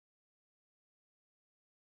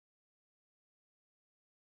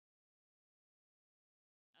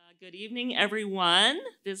Good evening, everyone.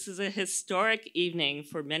 This is a historic evening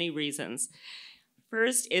for many reasons.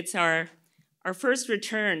 First, it's our first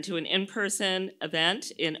return to an in-person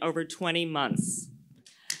event in over 20 months.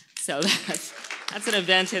 So that's an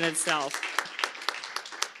event in itself.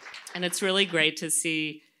 And it's really great to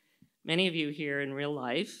see many of you here in real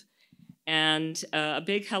life. And a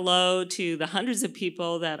big hello to the hundreds of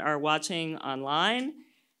people that are watching online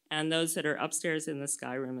and those that are upstairs in the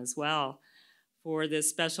Sky Room as well for this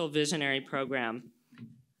special Visionary program.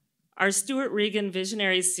 Our Stuart Regan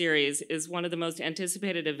Visionaries series is one of the most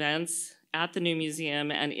anticipated events at the new museum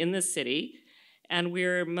and in the city, and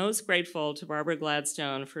we're most grateful to Barbara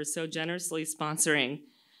Gladstone for so generously sponsoring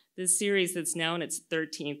this series that's now in its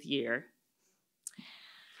 13th year.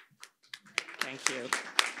 Thank you.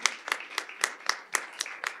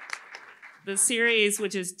 The series,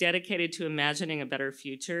 which is dedicated to imagining a better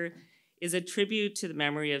future, is a tribute to the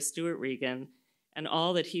memory of Stuart Regan and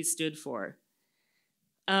all that he stood for.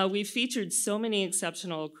 We've featured so many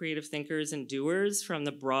exceptional creative thinkers and doers from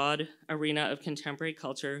the broad arena of contemporary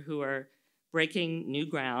culture who are breaking new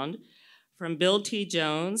ground, from Bill T.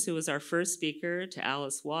 Jones, who was our first speaker, to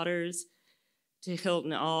Alice Waters, to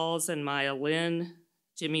Hilton Alls and Maya Lin,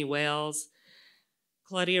 Jimmy Wales,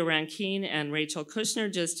 Claudia Rankine, and Rachel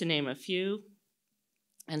Kushner, just to name a few.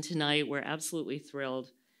 And tonight, we're absolutely thrilled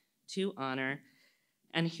to honor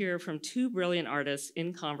and hear from two brilliant artists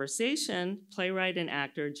in conversation, playwright and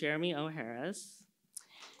actor Jeremy O.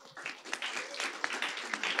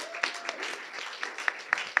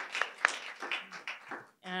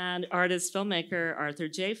 And artist-filmmaker Arthur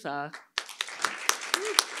Jafa,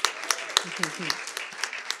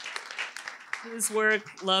 whose work,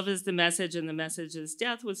 Love is the Message and the Message is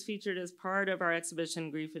Death, was featured as part of our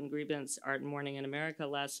exhibition, Grief and Grievance, Art and Mourning in America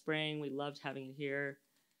last spring. We loved having it here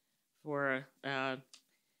for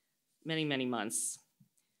many, many months.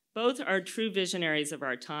 Both are true visionaries of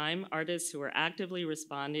our time, artists who are actively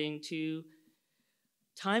responding to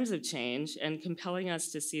times of change and compelling us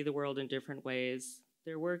to see the world in different ways.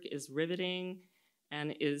 Their work is riveting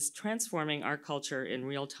and is transforming our culture in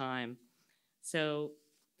real time. So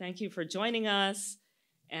thank you for joining us.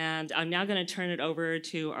 And I'm now going to turn it over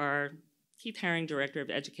to our Keith Haring, Director of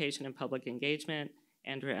Education and Public Engagement,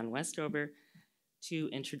 Andrea Ann Westover, to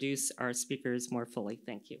introduce our speakers more fully.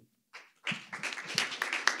 Thank you.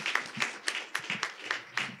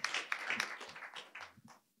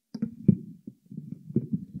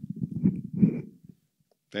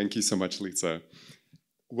 Thank you so much, Lisa.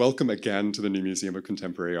 Welcome again to the New Museum of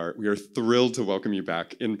Contemporary Art. We are thrilled to welcome you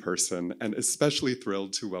back in person, and especially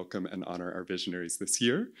thrilled to welcome and honor our visionaries this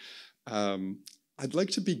year. I'd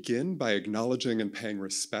like to begin by acknowledging and paying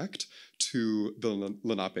respect to the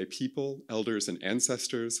Lenape people, elders, and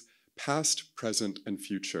ancestors, past, present, and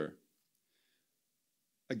future.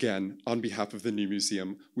 Again, on behalf of the New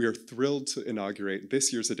Museum, we are thrilled to inaugurate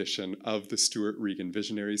this year's edition of the Stuart Regan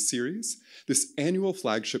Visionaries series. This annual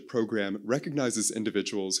flagship program recognizes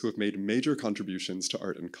individuals who have made major contributions to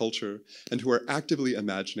art and culture and who are actively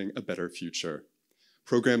imagining a better future.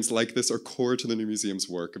 Programs like this are core to the New Museum's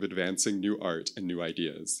work of advancing new art and new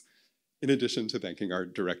ideas. In addition to thanking our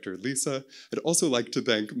director, Lisa, I'd also like to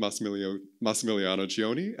thank Massimiliano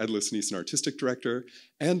Gioni, Ed Nisson Artistic Director,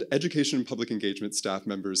 and Education and Public Engagement staff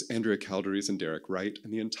members Andrea Calderes and Derek Wright,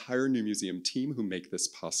 and the entire New Museum team who make this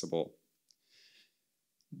possible.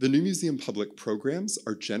 The New Museum public programs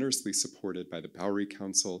are generously supported by the Bowery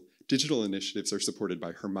Council, digital initiatives are supported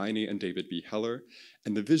by Hermione and David B. Heller,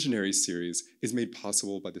 and the Visionaries series is made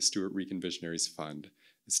possible by the Stuart Regan Visionaries Fund,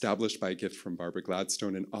 established by a gift from Barbara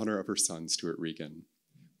Gladstone in honor of her son, Stuart Regan.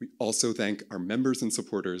 We also thank our members and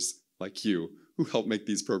supporters, like you, who help make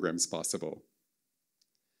these programs possible.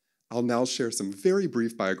 I'll now share some very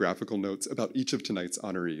brief biographical notes about each of tonight's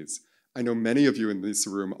honorees. I know many of you in this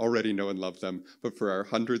room already know and love them, but for our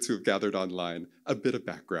hundreds who have gathered online, a bit of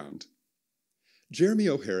background. Jeremy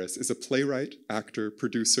O. Harris is a playwright, actor,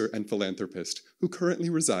 producer, and philanthropist who currently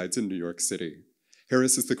resides in New York City.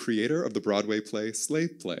 Harris is the creator of the Broadway play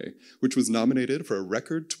Slave Play, which was nominated for a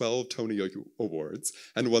record 12 Tony Awards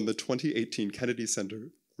and won the 2018 Kennedy Center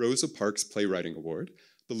Rosa Parks Playwriting Award,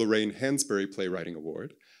 the Lorraine Hansberry Playwriting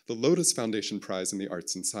Award, the Lotos Foundation Prize in the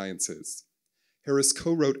Arts and Sciences. Harris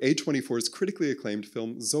co-wrote A24's critically acclaimed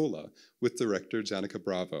film Zola with director Janicza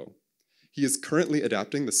Bravo. He is currently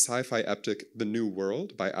adapting the sci-fi epic The New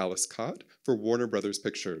World by Ales Kot for Warner Brothers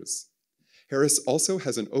Pictures. Harris also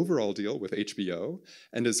has an overall deal with HBO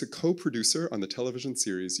and is a co-producer on the television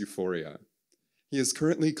series Euphoria. He is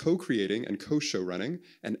currently co-creating and co-showrunning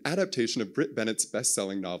an adaptation of Britt Bennett's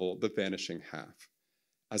best-selling novel, The Vanishing Half.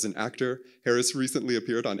 As an actor, Harris recently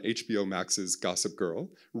appeared on HBO Max's Gossip Girl,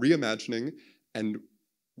 reimagining, and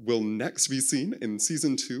will next be seen in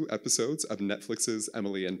season 2 episodes of Netflix's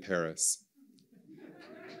Emily in Paris.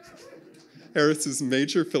 Harris's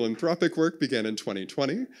major philanthropic work began in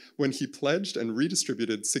 2020 when he pledged and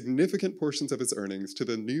redistributed significant portions of his earnings to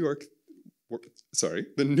the New York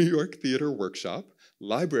Theater Workshop,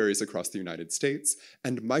 libraries across the United States,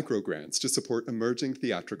 and microgrants to support emerging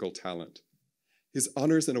theatrical talent. His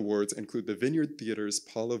honors and awards include the Vineyard Theater's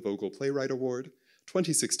Paula Vogel Playwright Award,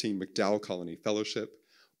 2016 MacDowell Colony Fellowship,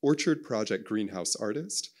 Orchard Project Greenhouse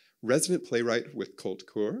Artist, Resident Playwright with Colt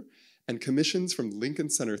Coeur, and commissions from Lincoln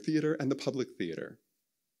Center Theater and the Public Theater.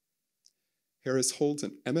 Harris holds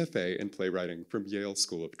an MFA in playwriting from Yale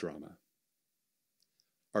School of Drama.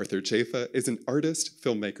 Arthur Jafa is an artist,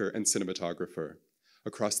 filmmaker, and cinematographer.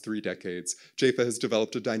 Across 3 decades, Jafa has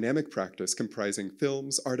developed a dynamic practice comprising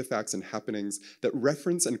films, artifacts, and happenings that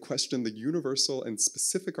reference and question the universal and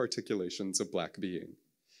specific articulations of Black being.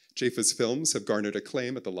 Jafa's films have garnered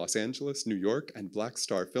acclaim at the Los Angeles, New York, and Black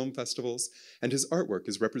Star Film Festivals, and his artwork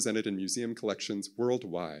is represented in museum collections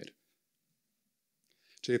worldwide.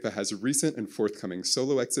 Jafa has recent and forthcoming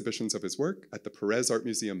solo exhibitions of his work at the Perez Art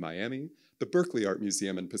Museum, Miami, the Berkeley Art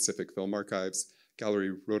Museum and Pacific Film Archives,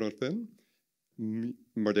 Gallery Rodothin,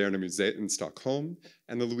 Moderna Museet in Stockholm,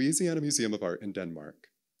 and the Louisiana Museum of Art in Denmark.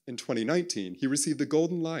 In 2019, he received the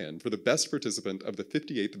Golden Lion for the best participant of the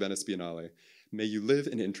 58th Venice Biennale. May you live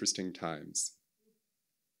in interesting times.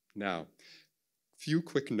 Now, few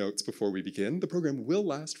quick notes before we begin. The program will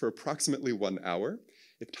last for approximately 1 hour.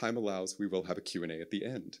 If time allows, we will have a Q&A at the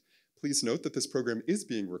end. Please note that this program is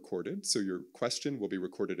being recorded, so your question will be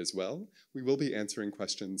recorded as well. We will be answering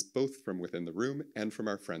questions both from within the room and from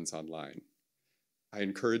our friends online. I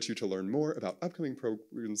encourage you to learn more about upcoming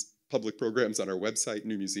public programs on our website,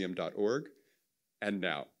 newmuseum.org. And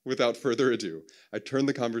now, without further ado, I turn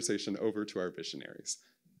the conversation over to our visionaries.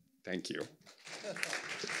 Thank you.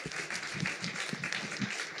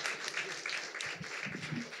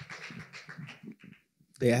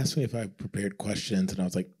 They asked me if I prepared questions, and I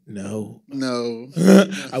was like, no. No.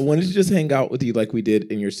 I wanted to just hang out with you like we did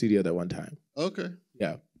in your studio that one time. Okay.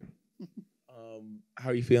 Yeah.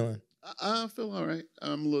 How are you feeling? I feel all right.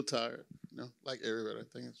 I'm a little tired. Like everybody, I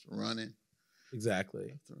think it's running. Exactly.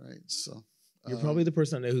 That's all right. So you're probably the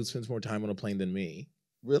person I know who spends more time on a plane than me.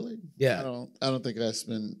 Really? Yeah. I don't think I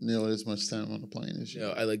spend nearly as much time on a plane as you.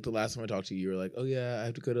 I like the last time I talked to you, you were like, oh yeah, I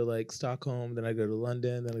have to go to like Stockholm, then I go to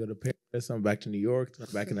London, then I go to Paris, I'm back to New York, then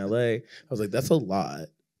I'm back in LA. I was like, that's a lot.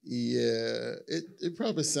 Yeah, it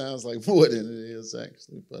probably sounds like more than it is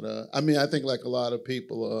actually. But I think like a lot of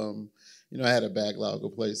people, I had a backlog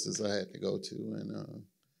of places I had to go to, and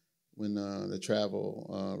when the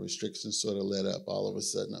travel restrictions sort of let up, all of a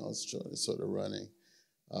sudden I was sort of running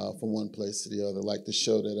from one place to the other. Like the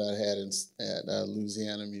show that I had at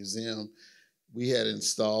Louisiana Museum, we had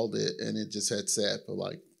installed it, and it just had sat for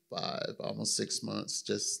like 5, almost 6 months,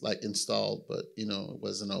 just like installed, but it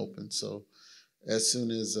wasn't open. So as soon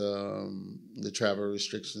as the travel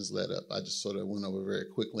restrictions let up, I just sort of went over very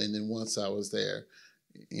quickly. And then once I was there,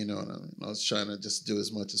 I was trying to just do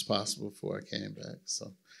as much as possible before I came back.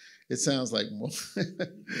 So it sounds like more,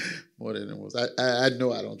 more than it was. I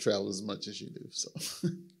know I don't travel as much as you do. So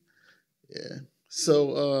yeah.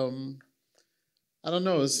 So I don't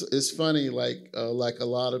know. It's funny. Like a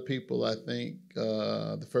lot of people, I think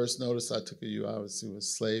the first notice I took of you obviously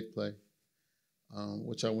was Slave Play,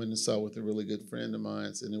 which I went and saw with a really good friend of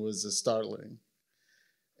mine, and it was startling.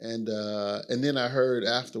 And then I heard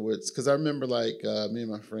afterwards, because I remember like me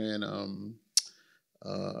and my friend,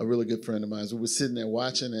 a really good friend of mine, we were sitting there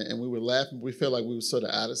watching it and we were laughing. We felt like we were sort of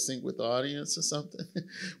out of sync with the audience or something.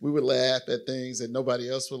 We would laugh at things that nobody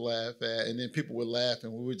else would laugh at, and then people would laugh,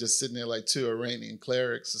 and we were just sitting there like 2 Iranian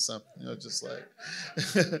clerics or something, just like.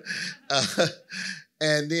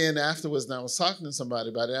 And then afterwards, and I was talking to somebody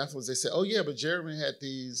about it afterwards, they said, oh yeah, but Jeremy had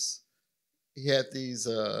these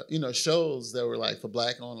shows that were like for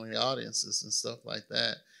Black-only audiences and stuff like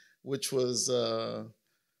that, which was,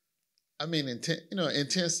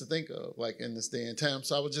 intense to think of, like in this day and time.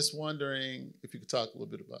 So I was just wondering if you could talk a little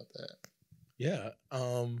bit about that. Yeah.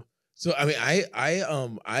 So I mean,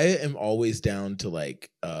 I am always down to like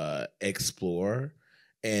explore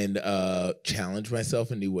and challenge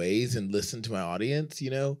myself in new ways and listen to my audience.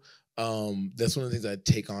 That's one of the things I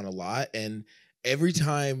take on a lot. And every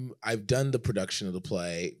time I've done the production of the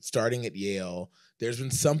play, starting at Yale, there's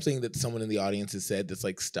been something that someone in the audience has said that's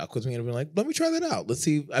like stuck with me, and I've been like, let me try that out. Let's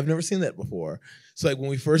see. I've never seen that before. So like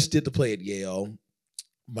when we first did the play at Yale,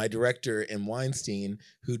 my director in Weinstein,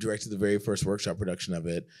 who directed the very first workshop production of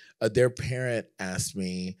it, their parent asked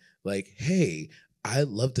me, like, hey, I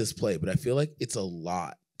love this play, but I feel like it's a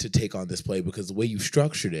lot to take on this play because the way you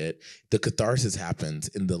structured it, the catharsis happens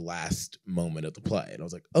in the last moment of the play. And I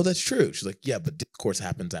was like, oh, that's true. She's like, yeah, but discourse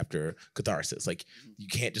happens after catharsis. Like, you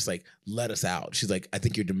can't just like let us out. She's like, I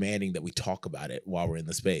think you're demanding that we talk about it while we're in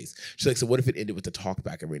the space. She's like, so what if it ended with the talk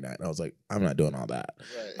back every night? And I was like, I'm not doing all that.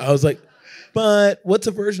 Right. I was like, but what's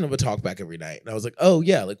a version of a talk back every night? And I was like, oh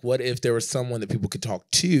yeah, like what if there was someone that people could talk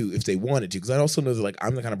to if they wanted to? Because I also know that like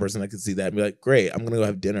I'm the kind of person that could see that and be like, great, I'm gonna go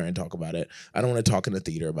have dinner and talk about it. I don't want to talk in the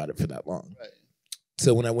theater about it for that long. Right.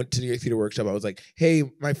 So when I went to New York Theater Workshop, I was like, hey,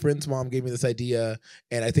 my friend's mom gave me this idea,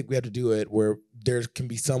 and I think we have to do it where there can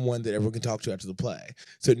be someone that everyone can talk to after the play.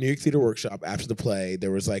 So at New York Theater Workshop, after the play, there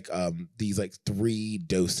was like these like 3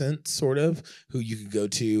 docents sort of who you could go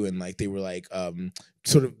to, and like they were like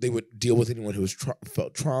sort of they would deal with anyone who was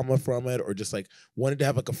felt trauma from it or just like wanted to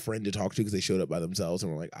have like a friend to talk to because they showed up by themselves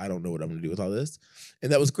and were like, I don't know what I'm gonna do with all this.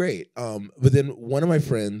 And that was great. But then one of my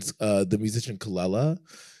friends, the musician Kalela,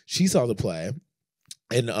 she saw the play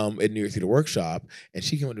and at New York Theater Workshop, and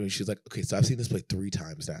she came up to me and she was like, okay, so I've seen this play 3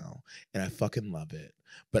 times now, and I fucking love it.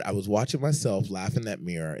 But I was watching myself laugh in that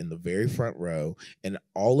mirror in the very front row, and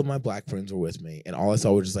all of my black friends were with me, and all I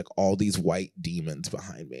saw were just like all these white demons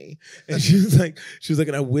behind me. And she was like,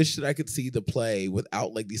 and I wish that I could see the play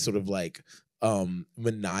without like these sort of like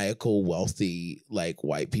maniacal, wealthy, like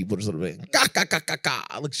white people just sort of like, ga, ga, ga, ga,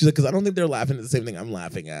 ga. Like she's like, because I don't think they're laughing at the same thing I'm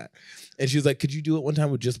laughing at. And she was like, could you do it one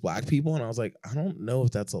time with just black people? And I was like, I don't know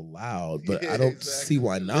if that's allowed, but I don't see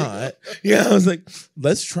why not. Yeah, I was like,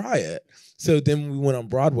 let's try it. So then we went on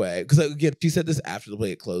Broadway. Because again, she said this after the play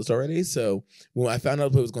had closed already. So when I found out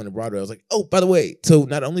the play was going to Broadway, I was like, oh, by the way, so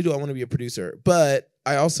not only do I want to be a producer, but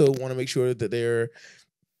I also want to make sure that there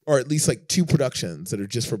are at least like 2 productions that are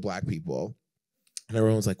just for black people. And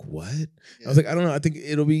everyone was like, what? Yeah. I was like, I don't know. I think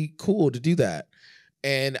it'll be cool to do that.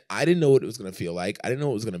 And I didn't know what it was going to feel like. I didn't know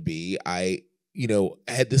what it was going to be. I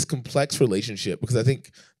had this complex relationship because I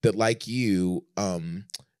think that like you, I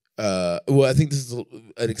think this is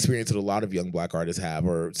an experience that a lot of young black artists have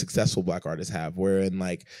or successful black artists have, wherein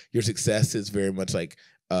like your success is very much like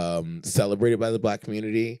celebrated by the black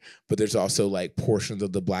community, but there's also like portions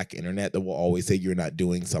of the black internet that will always say you're not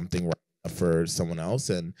doing something right for someone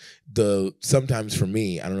else. And sometimes for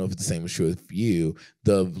me, I don't know if it's the same as true with you,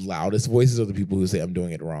 the loudest voices are the people who say I'm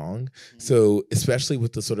doing it wrong. Mm-hmm. So especially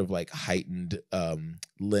with the sort of like heightened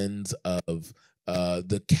lens of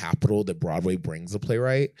the capital that Broadway brings a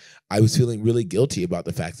playwright, I was feeling really guilty about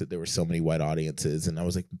the fact that there were so many white audiences. And I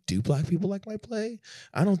was like, do black people like my play?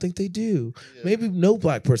 I don't think they do. Yeah. Maybe no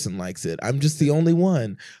black person likes it. I'm just the only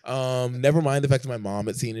one. Never mind the fact that my mom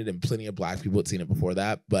had seen it and plenty of black people had seen it before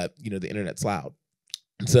that. But, the internet's loud.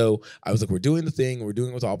 And so I was like, we're doing the thing. We're doing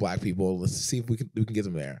it with all black people. Let's see if we can get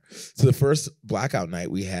them there. So the first blackout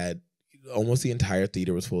night we had, almost the entire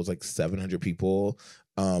theater was full. It was like 700 people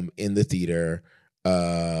in the theater.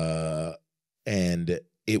 And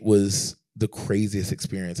it was the craziest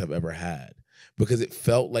experience I've ever had because it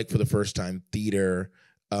felt like for the first time theater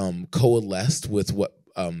coalesced with what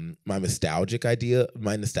my nostalgic idea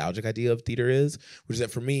of theater is, which is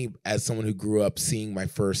that for me, as someone who grew up seeing my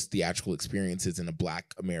first theatrical experiences in a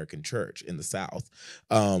Black American church in the South,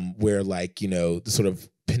 where like, the sort of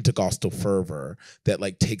pentecostal fervor that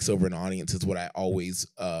like takes over an audience is what I always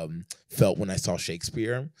felt when I saw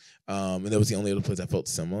Shakespeare. And that was the only other place I felt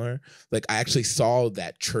similar. Like I actually saw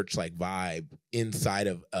that church-like vibe inside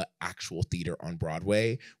of an actual theater on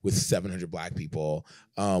Broadway with 700 Black people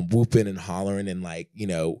whooping and hollering and like,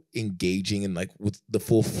 engaging and like with the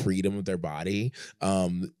full freedom of their body,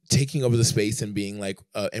 taking over the space and being like,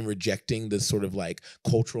 and rejecting the sort of like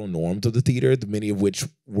cultural norms of the theater, many of which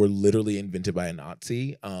were literally invented by a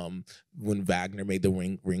Nazi when Wagner made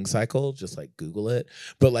the ring cycle, just like Google it.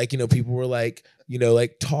 But like, people were like,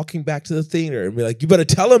 like talking back to the theater and be like, you better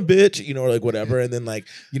tell him, bitch, or like whatever. And then like,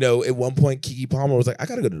 at one point, Keke Palmer was like, I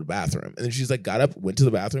gotta go to the bathroom. And then she's like, got up, went to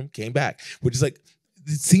the bathroom, came back, which is like,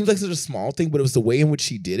 it seems like such a small thing, but it was the way in which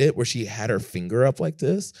she did it, where she had her finger up like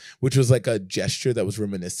this, which was like a gesture that was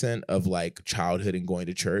reminiscent of like childhood and going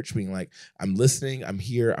to church, being like, I'm listening, I'm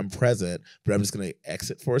here, I'm present, but I'm just gonna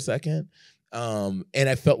exit for a second. And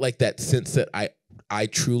I felt like that sense that I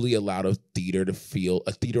truly allowed a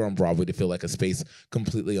theater on Broadway to feel like a space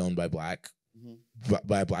completely owned by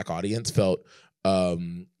by a Black audience felt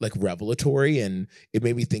like revelatory, and it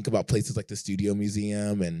made me think about places like the Studio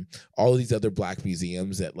Museum and all of these other Black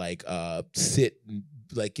museums that like sit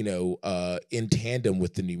like, in tandem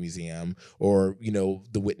with the new museum or,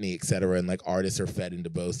 the Whitney, et cetera. And like artists are fed into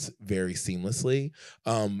both very seamlessly.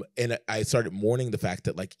 And I started mourning the fact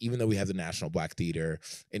that like, even though we have the National Black Theater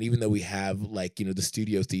and even though we have like, the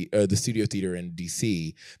studio theater in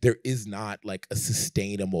DC, there is not like a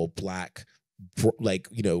sustainable Black, like,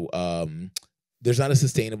 there's not a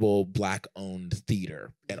sustainable Black-owned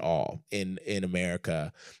theater at all in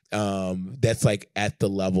America that's like at the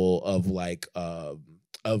level of like of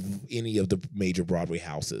any of the major Broadway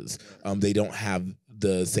houses. They don't have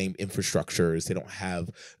the same infrastructures. They don't have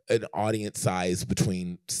an audience size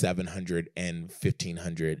between 700 and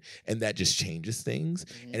 1,500, and that just changes things.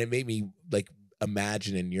 And it made me like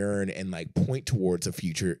imagine and yearn and like point towards a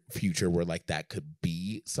future where like that could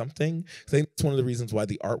be something. I think that's one of the reasons why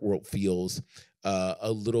the art world feels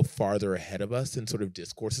a little farther ahead of us in sort of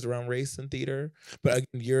discourses around race and theater. But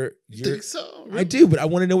you're think so? Really? I do, but I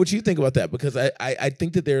want to know what you think about that, because I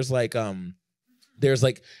think that there's like I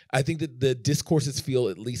think that the discourses feel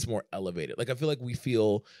at least more elevated. Like I feel like we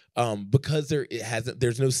feel because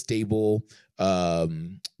there's no stable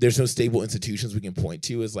institutions we can point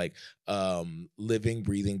to as like living,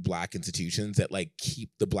 breathing Black institutions that like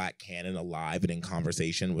keep the Black canon alive and in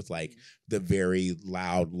conversation with like the very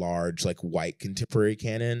loud, large, like white contemporary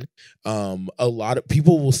canon. A lot of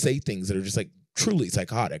people will say things that are just like truly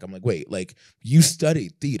psychotic. I'm like, wait, like you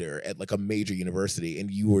studied theater at like a major university and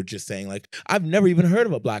you were just saying like, I've never even heard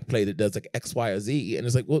of a Black play that does like X, Y, or Z. And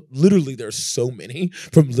it's like, well, literally there's so many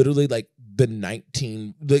from literally like the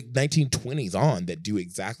 1920s on that do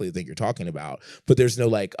exactly the thing you're talking about. But there's no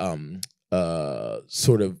like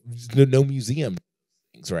sort of no museum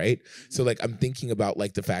things, right? So like I'm thinking about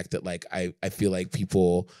like the fact that like I feel like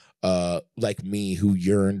people like me who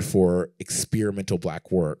yearned for experimental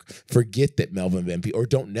Black work forget that Melvin Van Peebles, or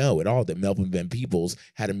don't know at all that Melvin Van Peebles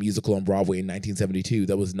had a musical on Broadway in 1972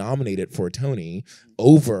 that was nominated for a Tony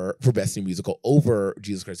for Best New Musical over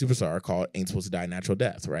Jesus Christ Superstar, called Ain't Supposed to Die a Natural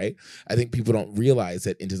Death, right? I think people don't realize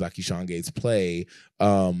that Ntozake Shange's play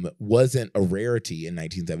wasn't a rarity in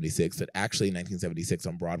 1976, that actually in 1976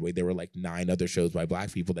 on Broadway there were like 9 other shows by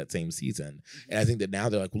Black people that same season. And I think that now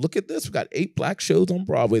they're like, well, look at this, we got 8 Black shows on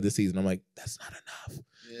Broadway this season. I'm like, that's not enough.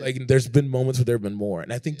 Yeah. Like there's been moments where there have been more.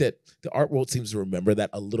 And I think that the art world seems to remember that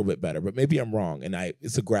a little bit better, but maybe I'm wrong and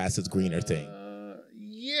it's a grass is greener thing.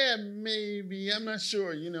 Yeah, maybe. I'm not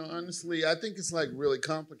sure. Honestly, I think it's like really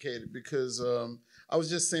complicated because I was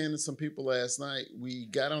just saying to some people last night, we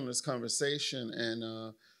got on this conversation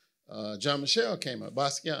and John Michel came up,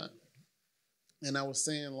 Basquiat. And I was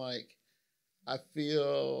saying like, I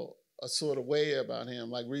feel a sort of way about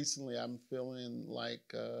him. Like recently I'm feeling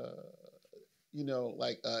like,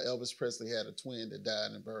 Elvis Presley had a twin that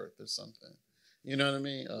died in birth or something. You know what I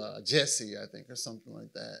mean? Jesse, I think, or something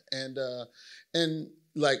like that. And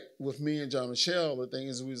like with me and John Michel, the thing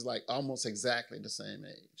is we was like almost exactly the same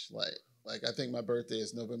age. Like I think my birthday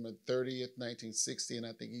is November 30th, 1960, and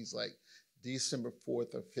I think he's like December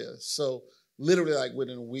 4th or 5th. So literally like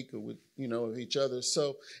within a week of each other.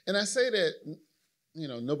 So, and I say that,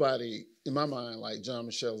 nobody in my mind, like John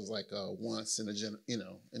Michel is like a once in a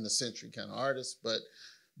in the century kind of artist. But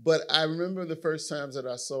I remember the first times that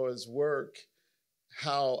I saw his work,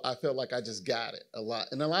 how I felt like I just got it a lot.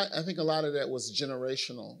 And I think a lot of that was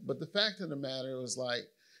generational. But the fact of the matter was like,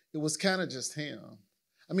 it was kind of just him.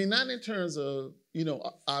 I mean, not in terms of,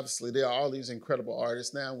 obviously there are all these incredible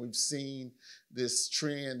artists now. We've seen this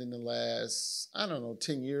trend in the last,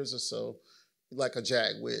 10 years or so, like a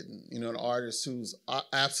Jack Whitten, an artist who's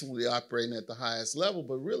absolutely operating at the highest level,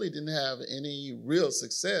 but really didn't have any real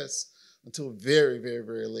success until very, very,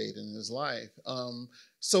 very late in his life.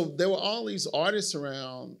 So there were all these artists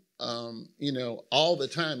around, all the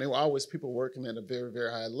time. There were always people working at a very,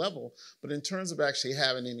 very high level. But in terms of actually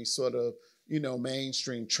having any sort of,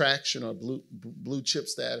 mainstream traction or blue chip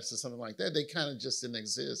status or something like that, they kind of just didn't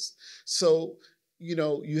exist. So,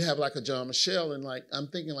 you have like a John Michel, and like I'm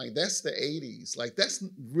thinking like that's the 80s. Like that's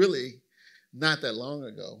really not that long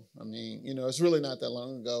ago. I mean, it's really not that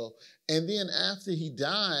long ago. And then after he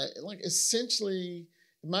died, like essentially,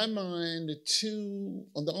 in my mind,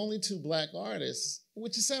 the only 2 Black artists,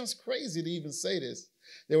 which it sounds crazy to even say this,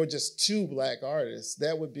 there were just 2 Black artists.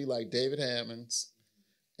 That would be like David Hammonds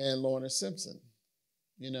and Lorna Simpson,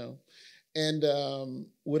 and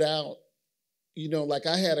without, like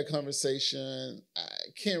I had a conversation. I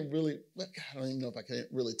don't even know if I can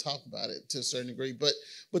really talk about it to a certain degree, but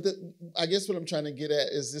I guess what I'm trying to get at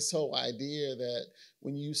is this whole idea that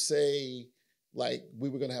when you say like we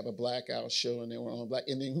were going to have a blackout show and they were on black,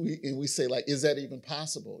 and then we say like, is that even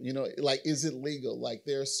possible? Like, is it legal? Like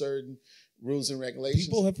there are certain rules and regulations.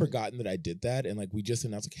 People have forgotten that I did that, and like we just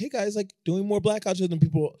announced, like, hey guys, like doing more black culture. And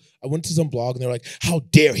people, I went to some blog and they're like, how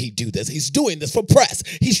dare he do this? He's doing this for press.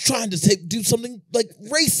 He's trying to do something like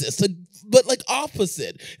racist, but like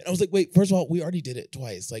opposite. And I was like, wait, first of all, we already did it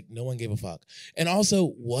twice. Like no one gave a fuck. And also,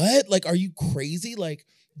 what? Like, are you crazy? Like,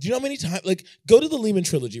 do you know how many times? Like, go to the Lehman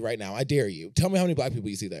trilogy right now. I dare you. Tell me how many black people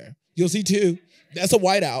you see there. You'll see 2. That's a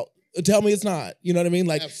whiteout. Tell me it's not. You know what I mean?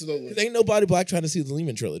 Like, absolutely. There ain't nobody black trying to see the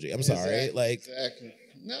Lehman trilogy. I'm sorry. Exactly. Like, exactly.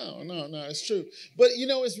 No, it's true. But you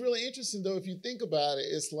know, it's really interesting though. If you think about it,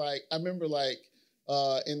 it's like I remember like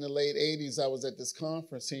in the late '80s, I was at this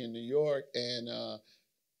conference here in New York, and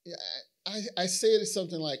I said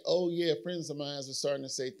something like, "Oh yeah, friends of mine are starting to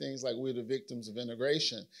say things like we're the victims of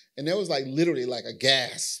integration," and there was like literally like a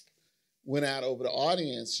gasp went out over the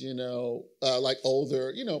audience, you know, like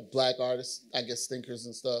older, you know, black artists, I guess thinkers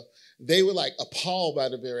and stuff. They were like appalled by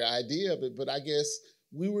the very idea of it, but I guess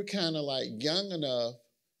we were kind of like young enough,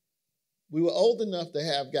 we were old enough to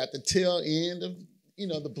have got the tail end of, you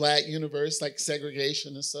know, the black universe, like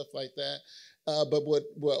segregation and stuff like that. But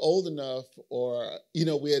we're old enough, or, you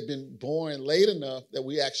know, we had been born late enough that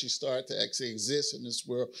we actually started to actually exist in this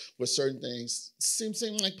world where certain things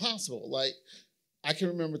seem like possible. Like, I can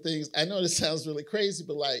remember things, I know this sounds really crazy,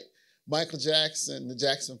 but like Michael Jackson, the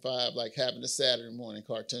Jackson 5, like having a Saturday morning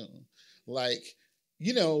cartoon. Like,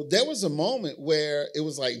 you know, there was a moment where it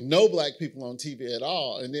was like no black people on TV at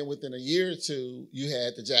all. And then within a year or two, you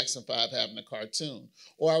had the Jackson 5 having a cartoon.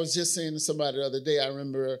 Or I was just saying to somebody the other day, I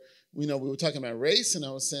remember, you know, we were talking about race, and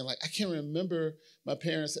I was saying, like, I can't remember my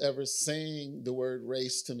parents ever saying the word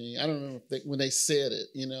race to me. I don't remember when they said it,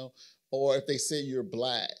 you know, or if they said you're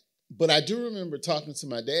black. But I do remember talking to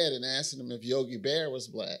my dad and asking him if Yogi Bear was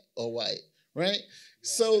black or white, right?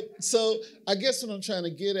 So I guess what I'm trying to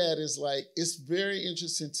get at is like, it's very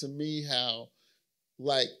interesting to me how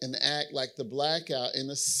like an act like the Blackout in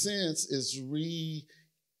a sense is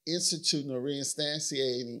reinstituting or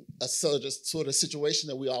reinstantiating a sort of situation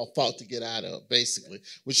that we all fought to get out of, basically,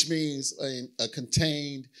 which means a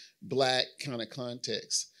contained black kind of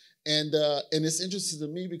context. And it's interesting to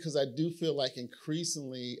me because I do feel like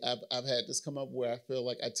increasingly I've had this come up where I feel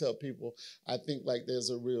like I tell people I think like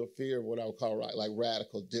there's a real fear of what I would call like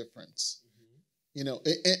radical difference, you know,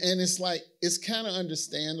 and it's like it's kind of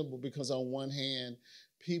understandable because on one hand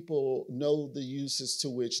people know the uses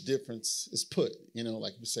to which difference is put, you know,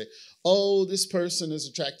 like we say, oh, this person is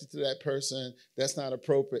attracted to that person, that's not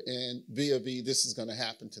appropriate, and via this is going to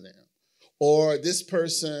happen to them. Or this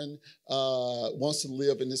person wants to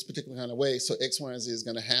live in this particular kind of way, so X, Y, and Z is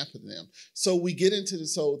going to happen to them. So we get into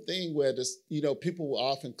this whole thing where this, you know, people will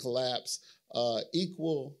often collapse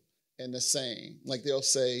equal and the same. Like they'll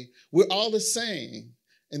say, we're all the same.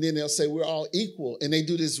 And then they'll say, we're all equal. And they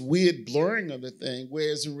do this weird blurring of the thing,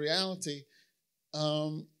 whereas in reality,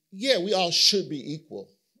 yeah, we all should be equal,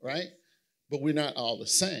 right? But we're not all the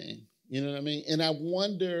same. You know what I mean? And I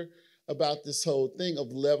wonder about this whole thing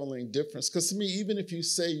of leveling difference. Because to me, even if you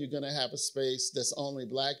say you're going to have a space that's only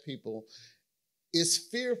black people, it's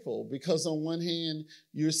fearful because on one hand,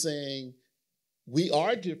 you're saying we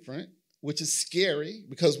are different, which is scary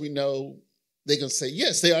because we know they're going to say,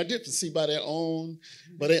 yes, they are different. See, by their own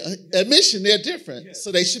admission, they're different. Yes.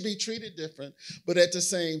 So they should be treated different. But at the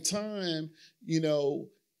same time, you know,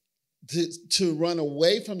 to run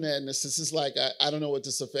away from that, and this is like, I don't know what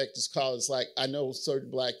this effect is called. It's like, I know certain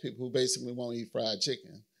black people who basically won't eat fried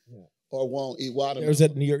chicken or won't eat watermelon. There was a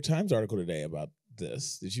New York Times article today about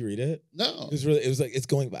this. Did you read it? No. It was like, it's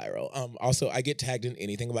going viral. Also, I get tagged in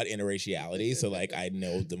anything about interraciality, so like I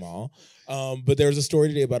know them all. But there was a story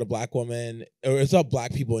today about a black woman, or it's about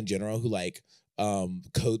black people in general who like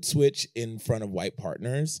code switch in front of white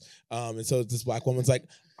partners. And so this black woman's like,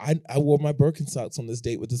 I wore my Birkenstocks on this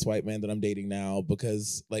date with this white man that I'm dating now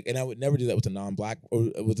because like, and I would never do that with a non-black or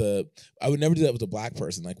I would never do that with a black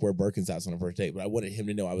person, like wear Birkenstocks on a first date, but I wanted him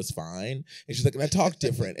to know I was fine. And she's like, and I talk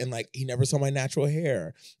different. And like, he never saw my natural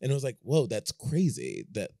hair. And it was like, whoa, that's crazy.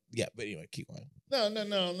 Yeah, but anyway, keep going. No.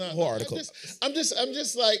 Whole article. I'm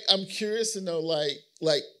just like, I'm curious to know,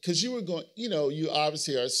 like, because you were going, you know, you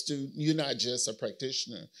obviously are a student. You're not just a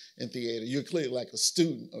practitioner in theater. You're clearly like a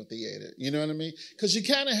student of theater. You know what I mean? Because you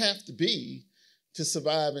kind of have to be to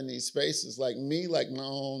survive in these spaces. Like me, like my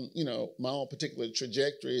own particular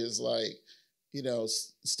trajectory is like, you know,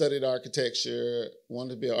 studied architecture,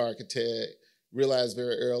 wanted to be an architect, realized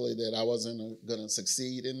very early that I wasn't going to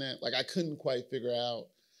succeed in that. Like I couldn't quite figure out.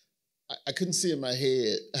 I couldn't see in my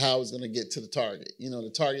head how I was going to get to the target. You know, the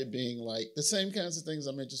target being like the same kinds of things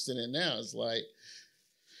I'm interested in now. It's like,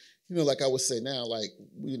 like I would say now, like,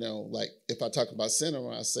 like if I talk about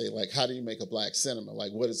cinema, I say, like, how do you make a black cinema?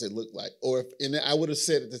 Like, what does it look like? Or and I would have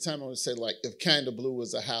said at the time, I would say, like, if Kind of Blue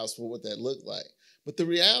was a house, what would that look like? But the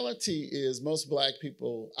reality is most black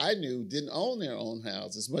people I knew didn't own their own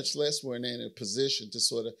houses, much less were in a position to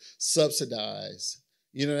sort of subsidize,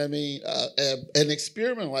 you know what I mean? An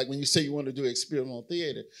experiment, like when you say you want to do experimental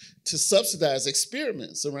theater, to subsidize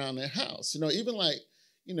experiments around their house. Even like,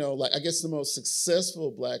 like I guess the most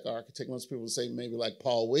successful black architect, most people say maybe like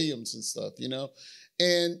Paul Williams and stuff,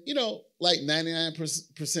 And, like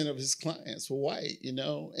 99% of his clients were white,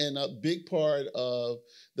 and a big part of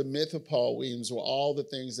the myth of Paul Williams were all the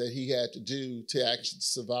things that he had to do to actually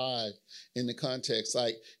survive in the context.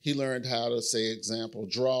 Like he learned how to, say, example,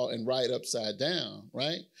 draw and write upside down,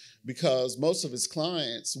 right? Because most of his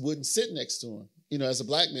clients wouldn't sit next to him. As a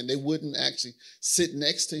black man, they wouldn't actually sit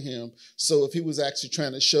next to him. So if he was actually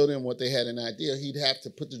trying to show them what they had an idea, he'd have to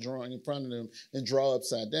put the drawing in front of them and draw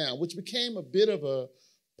upside down, which became a bit of a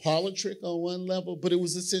parlor trick on one level, but it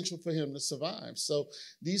was essential for him to survive. So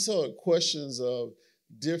these are questions of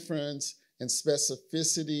difference and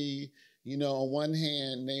specificity. On one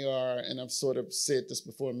hand, they are, and I've sort of said this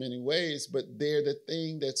before in many ways, but they're the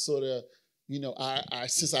thing that sort of,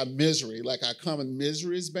 since our misery, like our common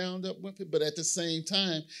misery is bound up with it, but at the same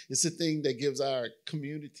time, it's the thing that gives our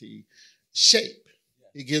community shape.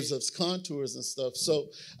 It gives us contours and stuff. So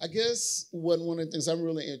I guess one of the things I'm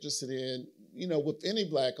really interested in, with any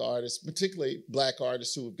black artists, particularly black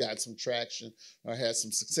artists who have got some traction or had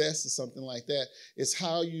some success or something like that, is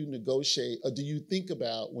how you negotiate, or do you think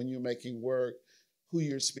about when you're making work, who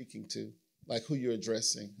you're speaking to, like who you're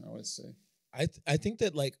addressing, I would say. I think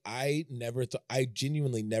that like I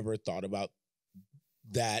genuinely never thought about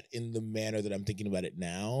that in the manner that I'm thinking about it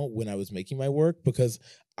now when I was making my work, because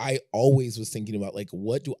I always was thinking about like,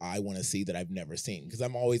 what do I want to see that I've never seen? Because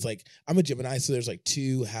I'm always like, I'm a Gemini, so there's like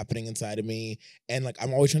two happening inside of me. And like,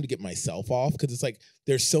 I'm always trying to get myself off, because it's like,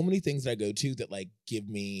 there's so many things that I go to that like give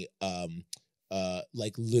me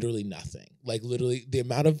like literally nothing. Like literally the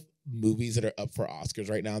amount of movies that are up for Oscars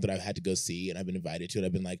right now that I've had to go see and I've been invited to, and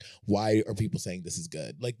I've been like, why are people saying this is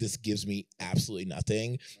good? Like this gives me absolutely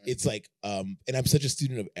nothing. It's like and I'm such a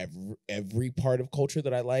student of every part of culture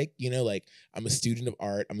that I like, like I'm a student of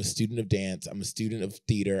art, I'm a student of dance, I'm a student of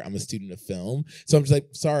theater, I'm a student of film. So I'm just like,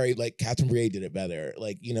 sorry, like Catherine Breillat did it better.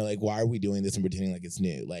 Like, like why are we doing this and pretending like it's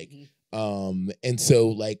new? Like and so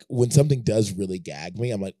like when something does really gag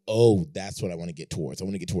me, I'm like, oh, that's what I want to get towards. I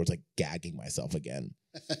want to get towards like gagging myself again.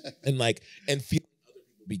 and feel other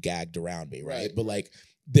people be gagged around me, right? But like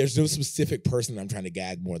there's no specific person that I'm trying to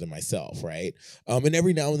gag more than myself, right? And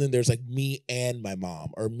every now and then there's like me and my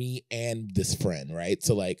mom, or me and this friend, right?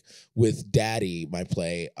 So like with Daddy, my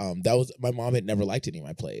play, that was, my mom had never liked any of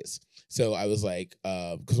my plays. So I was like,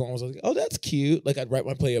 because my mom was like, oh, that's cute. Like I'd write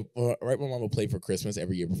my mom a play for Christmas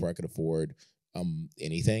every year before I could afford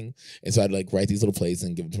anything. And so I'd like write these little plays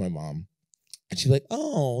and give them to my mom. And she's like,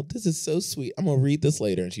 oh, this is so sweet. I'm going to read this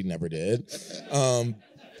later. And she never did.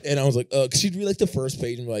 And I was like, because she'd read like the first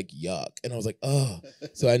page and be like, yuck. And I was like, oh.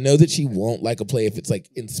 So I know that she won't like a play if it's like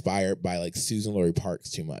inspired by like Susan Laurie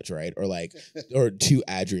Parks too much, right? Or like, or too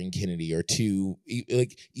Adrian Kennedy, or too,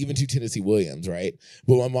 like even too Tennessee Williams, right?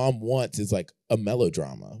 What my mom wants is like a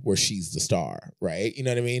melodrama where she's the star, right? You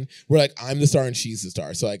know what I mean? Where like I'm the star and she's the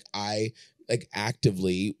star. So like I like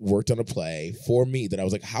actively worked on a play for me that I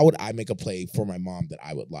was like, how would I make a play for my mom that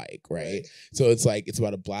I would like, right? So it's like, it's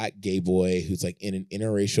about a black gay boy who's like in an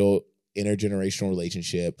intergenerational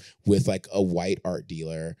relationship with like a white art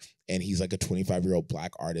dealer, and he's like a 25-year-old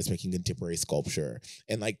black artist making contemporary sculpture.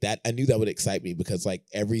 And like that, I knew that would excite me, because like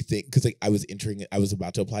everything, because like I was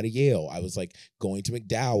about to apply to Yale, I was like going to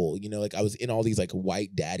McDowell, like I was in all these like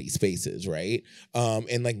white daddy spaces, right?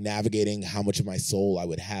 And like navigating how much of my soul I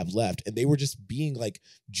would have left. And they were just being like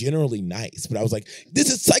generally nice, but I was like, this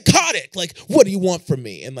is psychotic, like what do you want from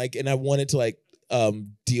me? And like, and I wanted to like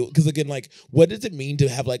deal, because again, like what does it mean to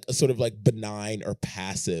have like a sort of like benign or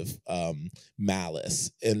passive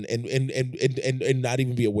malice and not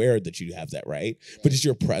even be aware that you have that, right? But just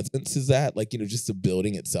your presence is that, like, just the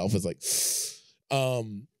building itself is like so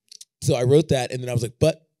I wrote that, and then I was like,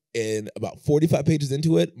 but in about 45 pages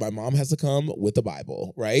into it, my mom has to come with the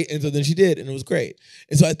Bible, right? And so then she did, and it was great.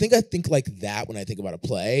 And so I think like that when I think about a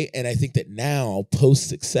play, and I think that now post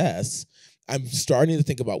success, I'm starting to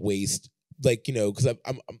think about ways, like, because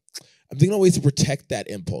I'm thinking about ways to protect that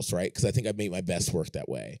impulse, right? Because I think I've made my best work that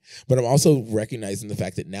way. But I'm also recognizing the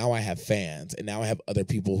fact that now I have fans, and now I have other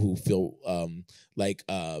people who feel like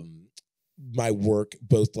my work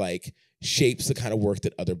both like shapes the kind of work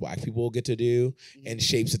that other Black people will get to do and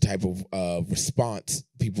shapes the type of response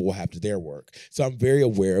people will have to their work. So I'm very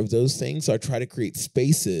aware of those things. So I try to create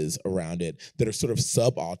spaces around it that are sort of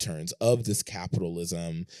subalterns of this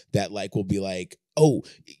capitalism that like will be like, oh,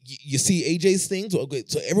 you see AJ's things? Okay,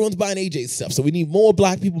 so everyone's buying AJ's stuff. So we need more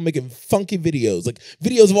Black people making funky videos, like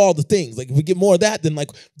videos of all the things. Like if we get more of that, then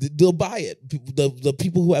like they'll buy it. The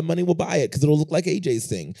people who have money will buy it because it'll look like AJ's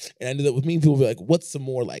thing. And I knew that with me, people will be like, what's some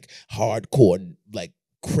more like hardcore, like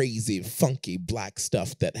crazy, funky Black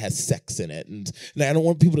stuff that has sex in it? And I don't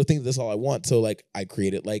want people to think that's all I want. So like I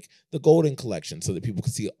created like the Golden Collection so that people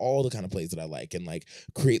can see all the kind of plays that I like and like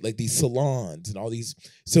create like these salons and all these.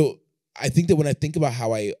 So I think that when I think about how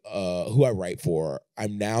who I write for,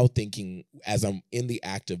 I'm now thinking as I'm in the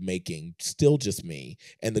act of making, still just me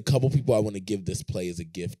and the couple people I want to give this play as a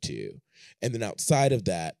gift to. And then outside of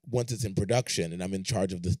that, once it's in production and I'm in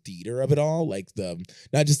charge of the theater of it all, like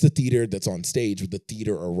not just the theater that's on stage, but the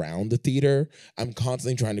theater around the theater, I'm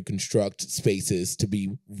constantly trying to construct spaces to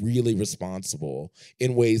be really responsible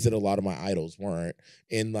in ways that a lot of my idols weren't,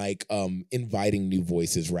 in like inviting new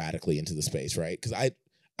voices radically into the space, right? Because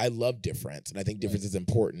I love difference, and I think difference is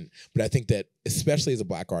important. But I think that, especially as a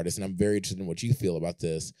Black artist, and I'm very interested in what you feel about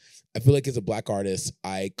this, I feel like as a Black artist,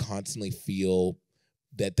 I constantly feel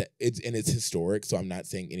that it's historic, so I'm not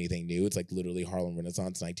saying anything new. It's like literally Harlem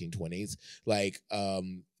Renaissance, 1920s. Like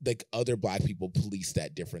other Black people police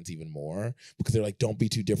that difference even more because they're like, don't be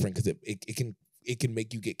too different because it can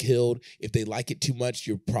make you get killed. If they like it too much,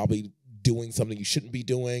 you're probably doing something you shouldn't be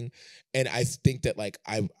doing. And I think that like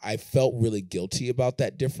I felt really guilty about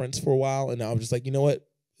that difference for a while, and now I'm just like, you know what,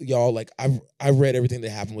 y'all, like I've read everything that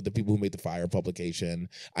happened with the people who made the Fire publication.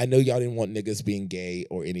 I know y'all didn't want niggas being gay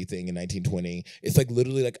or anything in 1920. It's like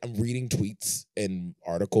literally like I'm reading tweets and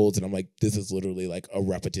articles and I'm like, this is literally like a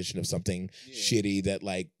repetition of something shitty that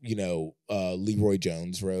like, you know, Leroy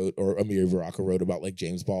Jones wrote or Amiri Baraka wrote about like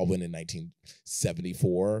James Baldwin in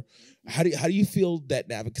 1974. How do you feel that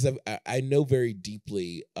now? Because I know very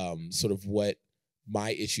deeply sort of what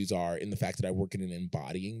my issues are in the fact that I work in an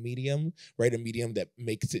embodying medium, right? A medium that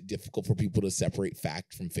makes it difficult for people to separate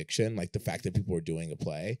fact from fiction, like the fact that people are doing a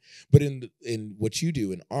play. But in what you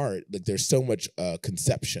do in art, like there's so much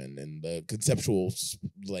conception and the conceptual,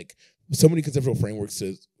 like so many conceptual frameworks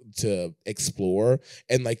to explore,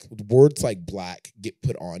 and like words like Black get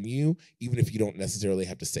put on you, even if you don't necessarily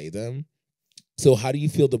have to say them. So how do you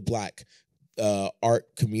feel the Black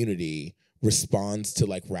art community responds to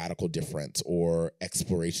like radical difference or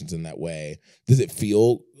explorations in that way? Does it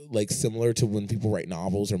feel like similar to when people write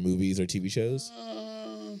novels or movies or TV shows?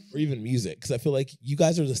 Or even music? Because I feel like you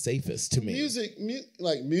guys are the safest to me. Music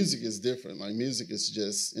is different. Like music is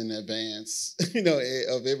just in advance, you know,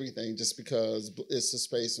 of everything, just because it's the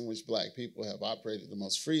space in which Black people have operated the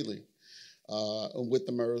most freely. With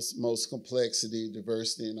the most complexity,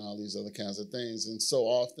 diversity, and all these other kinds of things. And so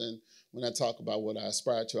often when I talk about what I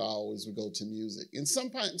aspire to, I always would go to music. And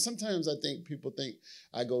sometimes I think people think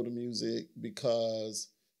I go to music because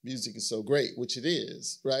music is so great, which it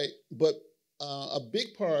is, right? But a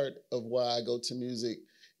big part of why I go to music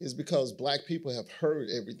is because Black people have heard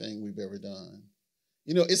everything we've ever done.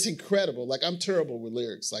 You know, it's incredible. Like, I'm terrible with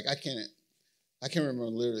lyrics. Like, I can't remember a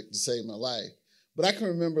lyric to save my life. But I can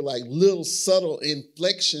remember like little subtle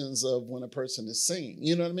inflections of when a person is singing.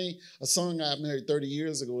 You know what I mean? A song I married 30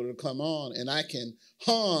 years ago will come on and I can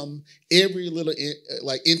hum every little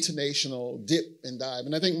like intonational dip and dive.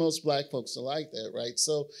 And I think most Black folks are like that, right?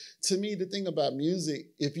 So to me, the thing about music,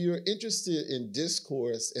 if you're interested in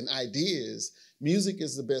discourse and ideas, music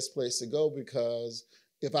is the best place to go, because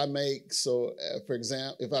if I make, for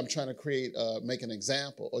example, if I'm trying to make an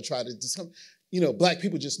example or try to just you know, Black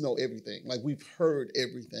people just know everything. Like, we've heard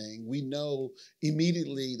everything. We know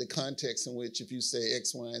immediately the context in which if you say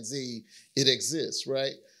X, Y, and Z, it exists,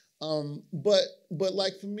 right? But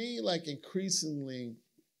like for me, like increasingly,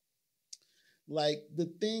 like the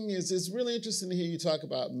thing is, it's really interesting to hear you talk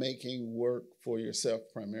about making work for yourself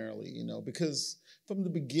primarily, you know, because from the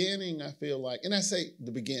beginning, I feel like, and I say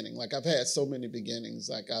the beginning, like I've had so many beginnings,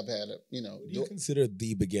 like I've had a, you know. What do you consider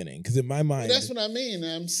the beginning? Because in my mind. Well, that's what I mean.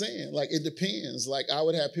 I'm saying, like, it depends. Like, I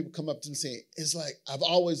would have people come up to me saying, it's like, I've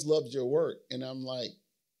always loved your work. And I'm like,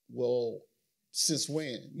 well, since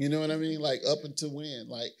when? You know what I mean? Like, up until when?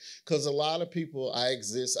 Like, because a lot of people, I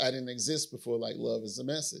didn't exist before, like, Love Is a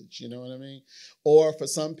Message. You know what I mean? Or for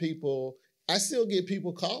some people, I still get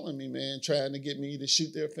people calling me, man, trying to get me to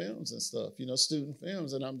shoot their films and stuff, you know, student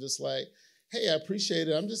films. And I'm just like, hey, I appreciate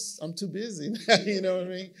it. I'm too busy. You know what I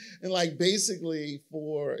mean? And like basically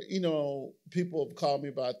for, people have called me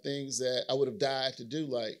about things that I would have died to do,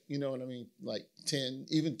 like, you know what I mean? Like 10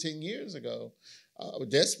 years ago. I was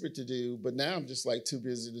desperate to do, but now I'm just like too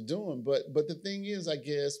busy to do them. But the thing is, I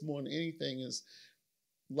guess more than anything is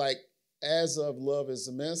like, as of Love is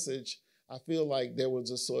the Message, I feel like there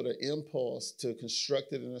was a sort of impulse to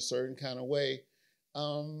construct it in a certain kind of way.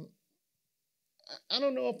 I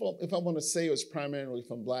don't know if I want to say it was primarily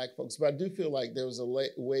from Black folks, but I do feel like there was a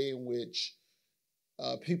way in which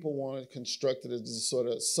people wanted to construct it as a sort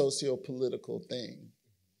of socio-political thing,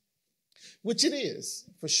 which it is,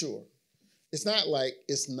 for sure. It's not like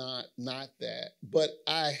it's not that, but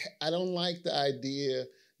I don't like the idea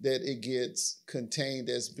that it gets contained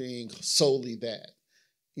as being solely that.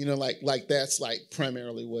 Like that's like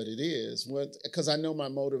primarily what it is. Because I know my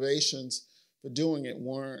motivations for doing it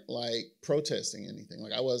weren't like protesting anything.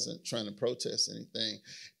 Like I wasn't trying to protest anything.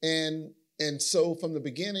 And so from the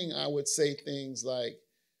beginning, I would say things like,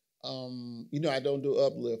 I don't do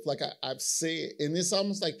uplift. Like I've said, and it's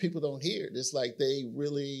almost like people don't hear it. It's like they've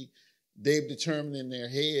determined in their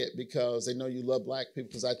head, because they know you love Black people,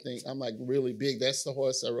 because I think I'm like really big. That's the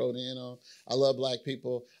horse I rode in on. I love Black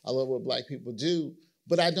people. I love what Black people do.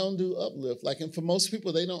 But I don't do uplift. Like, and for most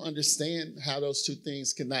people, they don't understand how those two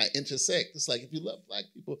things cannot intersect. It's like, if you love Black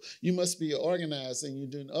people, you must be organized and you're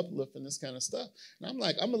doing uplift and this kind of stuff. And I'm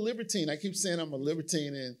like, I'm a libertine. I keep saying I'm a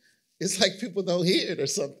libertine, and it's like people don't hear it or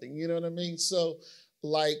something. You know what I mean? So,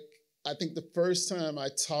 like, I think the first time I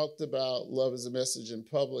talked about Love is a Message in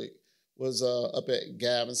public was up at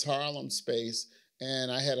Gavin's Harlem space.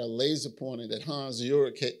 And I had a laser pointer that Hans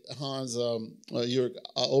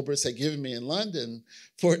Oberst had given me in London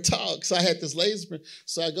for a talk. So I had this laser pointer.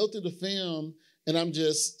 So I go through the film, and I'm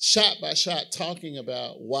just shot by shot talking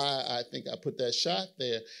about why I think I put that shot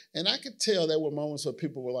there. And I could tell there were moments where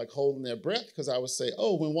people were like holding their breath, because I would say,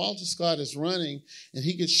 oh, when Walter Scott is running and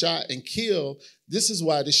he gets shot and killed, this is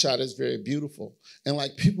why this shot is very beautiful. And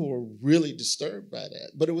like people were really disturbed by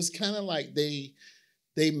that. But it was kind of like they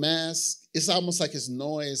mask, it's almost like it's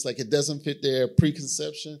noise, like it doesn't fit their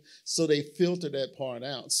preconception. So they filter that part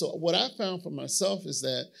out. So what I found for myself is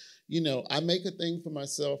that, I make a thing for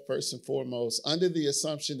myself first and foremost, under the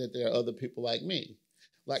assumption that there are other people like me.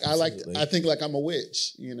 Like I think like I'm a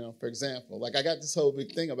witch, for example. Like I got this whole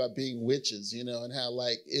big thing about being witches, and how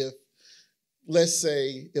like let's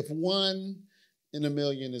say if 1 in a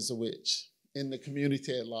million is a witch in the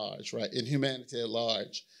community at large, right, in humanity at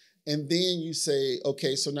large, and then you say,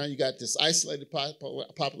 okay, so now you got this isolated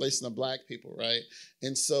population of Black people, right?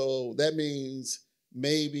 And so that means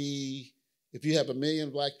maybe if you have 1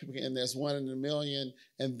 million Black people and there's 1 in a million,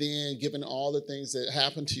 and then given all the things that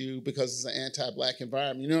happen to you because it's an anti-Black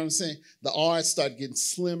environment, you know what I'm saying? The odds start getting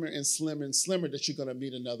slimmer and slimmer and slimmer that you're gonna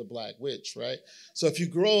meet another Black witch, right? So if you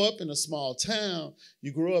grow up in a small town,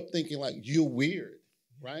 you grow up thinking like you're weird,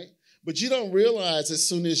 right? But you don't realize as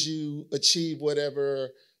soon as you achieve whatever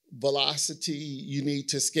velocity you need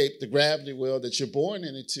to escape the gravity well that you're born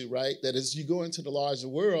into, right? That as you go into the larger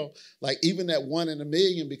world, like even that 1 in a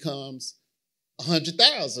million becomes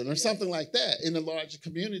 100,000 or something like that in the larger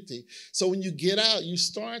community. So when you get out, you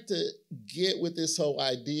start to get with this whole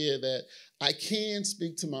idea that I can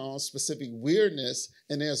speak to my own specific weirdness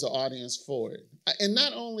and there's an audience for it. And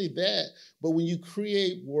not only that, but when you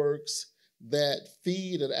create works that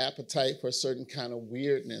feed an appetite for a certain kind of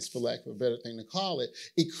weirdness, for lack of a better thing to call it,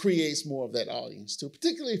 it creates more of that audience too,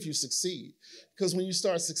 particularly if you succeed. Because when you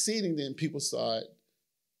start succeeding, then people start,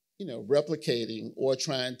 replicating or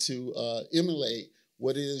trying to emulate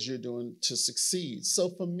what it is you're doing to succeed. So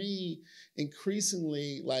for me,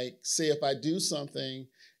 increasingly, like, say if I do something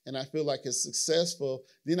and I feel like it's successful,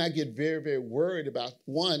 then I get very, very worried about,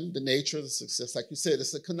 1, the nature of the success. Like you said,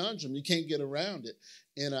 it's a conundrum. You can't get around it.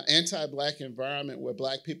 In an anti-Black environment where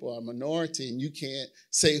Black people are a minority and you can't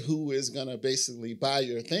say who is going to basically buy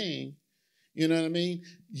your thing, you know what I mean?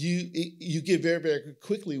 You get very, very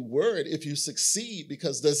quickly worried if you succeed,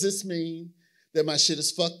 because does this mean that my shit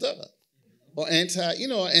is fucked up? Or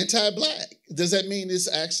anti-Black? Does that mean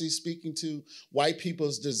it's actually speaking to white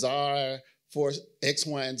people's desire for X,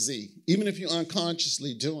 Y, and Z, even if you're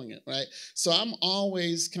unconsciously doing it, right? So I'm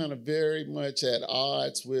always kind of very much at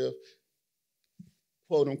odds with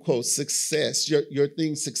quote unquote success. Your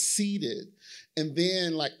thing succeeded. And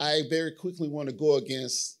then like I very quickly want to go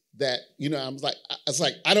against that.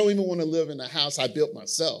 I don't even want to live in a house I built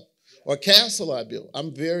myself or a castle I built.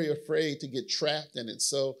 I'm very afraid to get trapped in it.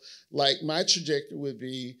 So like my trajectory would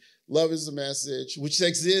be Love is a Message, which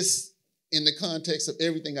exists in the context of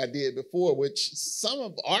everything I did before, which some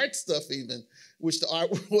of art stuff even, which the art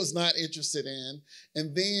was not interested in.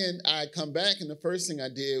 And then I come back and the first thing I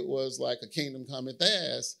did was like a Kingdom Come at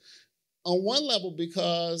Last. On one level,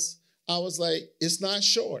 because I was like, it's not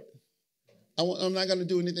short. I'm not going to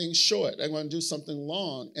do anything short. I'm going to do something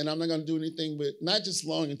long. And I'm not going to do anything with, not just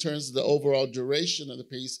long in terms of the overall duration of the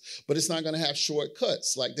piece, but it's not going to have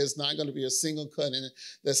shortcuts. Like there's not going to be a single cut in it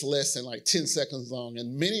that's less than like 10 seconds long.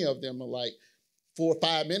 And many of them are like 4 or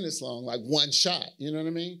 5 minutes long, like one shot. You know what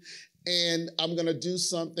I mean? And I'm going to do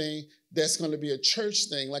something that's going to be a church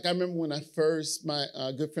thing. Like I remember when I first, my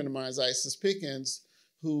good friend of mine is Isis Pickens,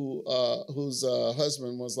 whose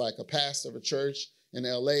husband was like a pastor of a church in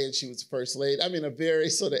LA, and she was the first lady. I mean, a very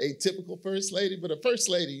sort of atypical first lady, but a first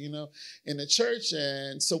lady, you know, in the church.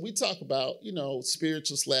 And so we talk about, you know,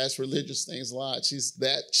 spiritual / religious things a lot. She's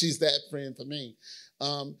that friend for me.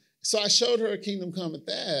 So I showed her Kingdom Come at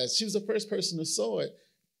Last. She was the first person who saw it.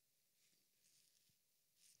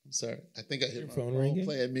 I'm sorry, I think I hit my phone ringing?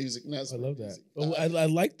 Playing music. No, I love that. Oh, I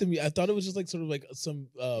like the. I thought it was just like sort of like some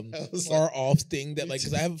far off thing that like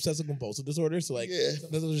because I have obsessive compulsive disorder, so like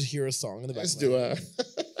sometimes I'll just hear a song in the back. As do I.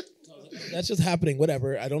 That's just happening.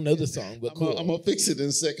 Whatever. I don't know the song, but cool. I'm gonna fix it in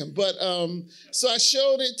a second. But so I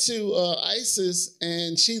showed it to Isis,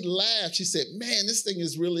 and she laughed. She said, "Man, this thing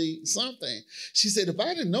is really something." She said, "If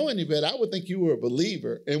I didn't know any better, I would think you were a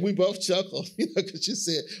believer." And we both chuckled, you know, because she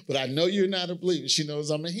said, "But I know you're not a believer." She knows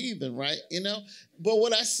I'm a heathen, right? You know. But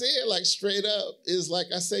what I said, like straight up, is like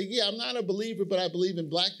I say, "Yeah, I'm not a believer, but I believe in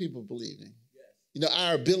Black people believing." You know,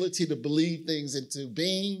 our ability to believe things into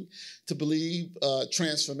being, to believe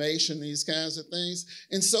transformation, these kinds of things.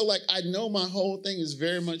 And so, like, I know my whole thing is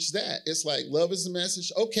very much that. It's like, love is the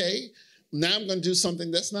message. Okay, now I'm going to do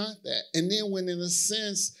something that's not that. And then when, in a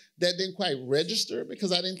sense, that didn't quite register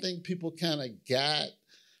because I didn't think people kind of got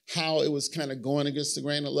how it was kind of going against the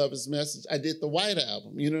grain of love is the message, I did the White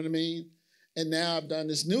Album, you know what I mean? And now I've done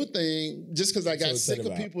this new thing just because I got sick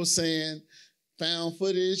of people saying, found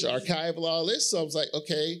footage, archival, all this. So I was like,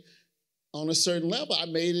 okay, on a certain level, I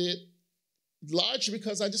made it larger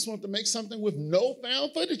because I just wanted to make something with no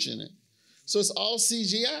found footage in it. So it's all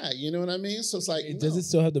CGI, you know what I mean? So it's like, does it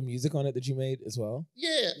still have the music on it that you made as well?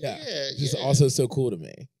 Yeah. It's also so cool to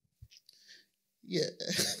me. Yeah.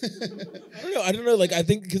 I don't know. Like, I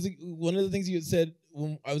think because one of the things you had said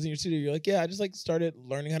when I was in your studio, you're like, yeah, I just like started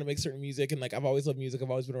learning how to make certain music. And like, I've always loved music. I've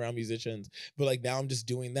always been around musicians. But like, now I'm just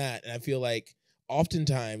doing that. And I feel like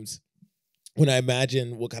oftentimes when I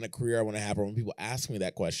imagine what kind of career I want to have, or when people ask me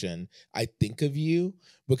that question, I think of you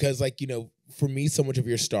because, like, you know, for me, so much of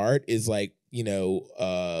your start is like, you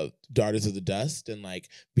know, Daughters of the Dust and like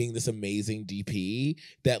being this amazing DP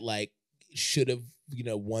that like should have, you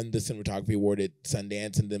know, won the cinematography award at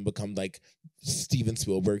Sundance and then become like Steven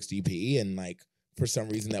Spielberg's DP. And like, for some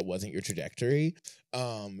reason that wasn't your trajectory.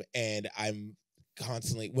 And I'm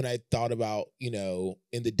constantly, when I thought about, you know,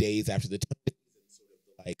 in the days after the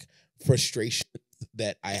like frustration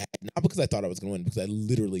that I had, not because I thought I was gonna win, because I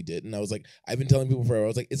literally did. And I was like, I've been telling people forever, I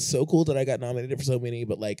was like, it's so cool that I got nominated for so many,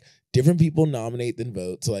 but like different people nominate than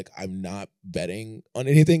vote. So like I'm not betting on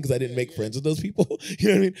anything because I didn't make friends with those people. You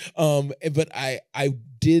know what I mean? But I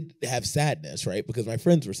did have sadness, right? Because my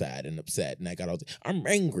friends were sad and upset, and I got all I'm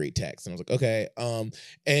angry texts, and I was like, okay.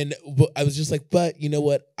 But I was just like, but you know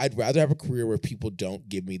what? I'd rather have a career where people don't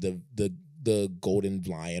give me the golden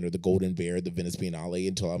lion or the golden bear, the Venice Biennale,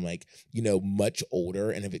 until I'm like, you know, much older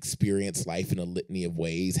and have experienced life in a litany of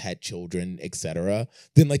ways, had children, etc.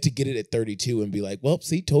 Than like to get it at 32 and be like, well,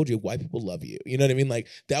 see, told you, white people love you. You know what I mean? Like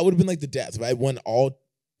that would have been like the death. If I had won all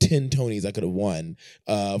 10 Tonys I could have won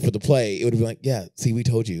for the play, it would have been like, yeah, see, we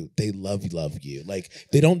told you, they love you. Like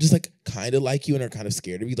they don't just like kind of like you and are kind of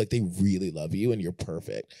scared of you. Like they really love you and you're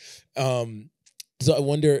perfect. So I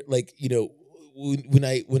wonder, like, you know,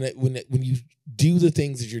 when you do the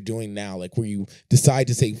things that you're doing now, like where you decide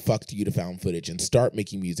to say fuck to you to found footage and start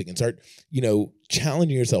making music and start, you know,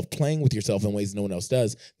 challenging yourself, playing with yourself in ways no one else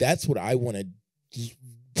does, that's what I want to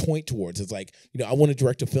point towards. It's like, you know, I want to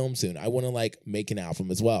direct a film soon. I want to like make an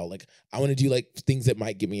album as well. Like I want to do like things that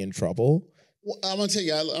might get me in trouble. Well, I'm gonna tell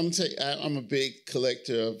you, I'm a big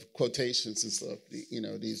collector of quotations and stuff, you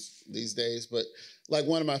know, these days. But like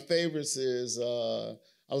one of my favorites is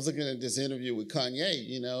I was looking at this interview with Kanye,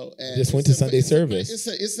 you know, and just went to Sunday service.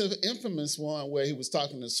 It's an infamous one where he was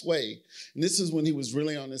talking to Sway, and this is when he was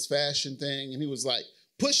really on this fashion thing, and he was like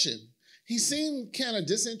pushing. He seemed kind of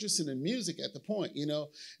disinterested in music at the point, you know,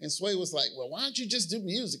 and Sway was like, well, why don't you just do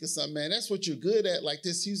music or something, man? That's what you're good at, like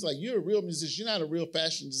this. He's like, you're a real musician. You're not a real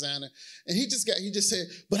fashion designer. And he just said,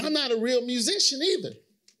 but I'm not a real musician either.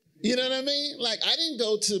 You know what I mean? Like, I didn't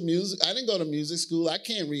go to music school. I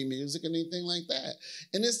can't read music or anything like that.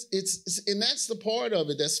 And and that's the part of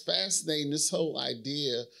it that's fascinating, this whole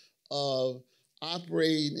idea of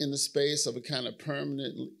operating in the space of a kind of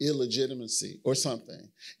permanent illegitimacy or something.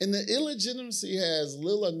 And the illegitimacy has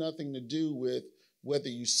little or nothing to do with whether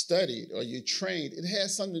you studied or you trained. It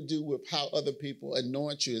has something to do with how other people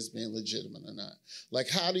anoint you as being legitimate or not. Like,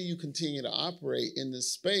 how do you continue to operate in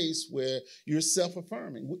this space where you're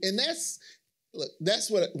self-affirming? And that's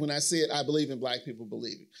what, when I said I believe in Black people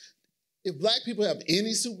believing. If Black people have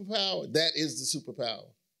any superpower, that is the superpower,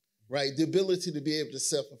 right? The ability to be able to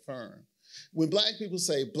self-affirm. When Black people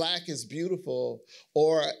say Black is beautiful,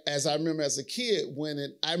 or as I remember as a kid,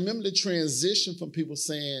 I remember the transition from people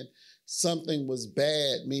saying something was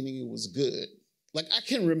bad, meaning it was good. Like, I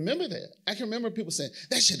can remember that. I can remember people saying,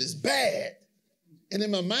 that shit is bad. And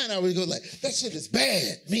in my mind, I would go like, that shit is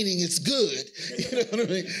bad, meaning it's good. You know what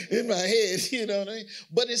I mean? In my head, you know what I mean?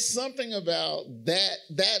 But it's something about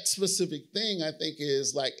that specific thing, I think,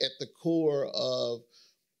 is like at the core of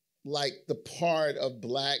like the part of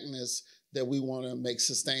Blackness that we want to make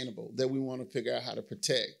sustainable, that we want to figure out how to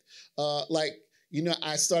protect.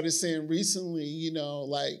 I started saying recently,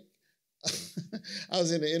 like, I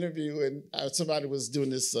was in an interview and somebody was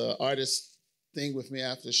doing this artist thing with me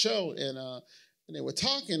after the show, and they were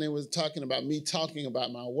talking about me talking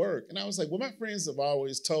about my work. And I was like, well, my friends have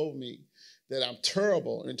always told me that I'm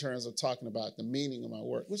terrible in terms of talking about the meaning of my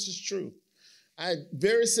work, which is true. I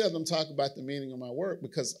very seldom talk about the meaning of my work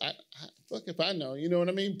because fuck if I know, you know what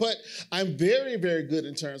I mean? But I'm very, very good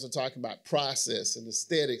in terms of talking about process and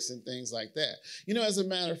aesthetics and things like that. As a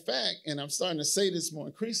matter of fact, and I'm starting to say this more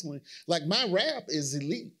increasingly, like my rap is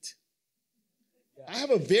elite. I have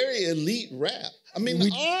a very elite rap. I mean,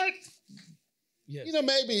 the art, yes.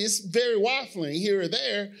 Maybe it's very waffling here or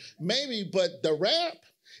there, maybe, but the rap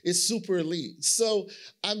is super elite. So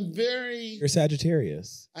You're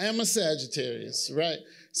Sagittarius. I am a Sagittarius, right?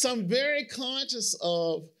 So I'm very conscious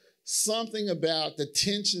of something about the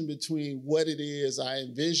tension between what it is I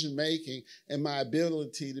envision making and my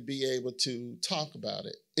ability to be able to talk about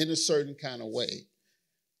it in a certain kind of way.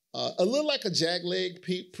 A little like a jackleg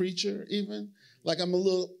preacher, even. Like I'm a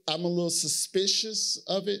little suspicious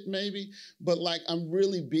of it, maybe, but like I'm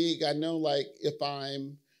really big. I know, like, if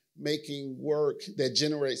I'm making work that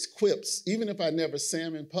generates quips, even if I never say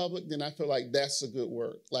them in public, then I feel like that's a good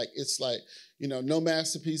work. Like, it's like, no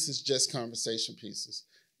masterpieces, just conversation pieces,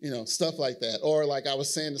 stuff like that. Or like I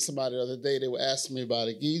was saying to somebody the other day, they were asking me about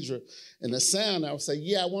a Ghidra and the sound. I would say,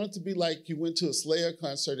 yeah, I want it to be like you went to a Slayer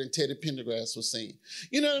concert and Teddy Pendergrass was singing.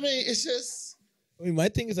 You know what I mean? It's just... I mean, my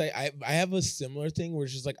thing is I have a similar thing where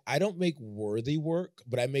it's just like, I don't make worthy work,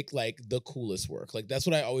 but I make like the coolest work. Like, that's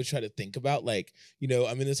what I always try to think about. Like,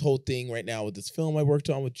 I'm in this whole thing right now with this film I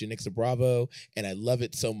worked on with Janicza Bravo, and I love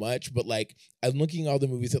it so much. But like, I'm looking at all the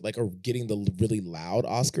movies that like are getting the really loud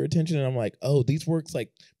Oscar attention, and I'm like, oh, these works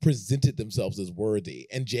like presented themselves as worthy.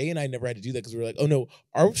 And Jay and I never had to do that because we were like, oh no,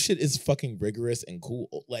 our shit is fucking rigorous and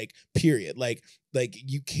cool. Like, period. Like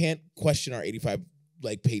you can't question our 85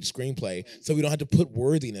 page screenplay, so we don't have to put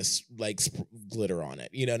worthiness glitter on it.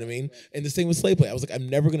 You know what I mean? And the same with Slave Play. I was like, I'm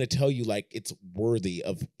never gonna tell you like it's worthy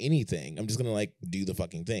of anything. I'm just gonna like do the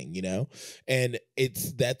fucking thing, And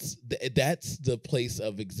that's the place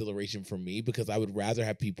of exhilaration for me, because I would rather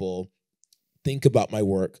have people think about my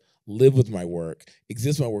work, live with my work,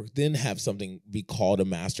 exist with my work, then have something be called a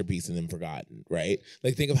masterpiece and then forgotten, right?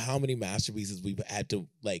 Like, think of how many masterpieces we've had to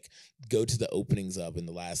like go to the openings of in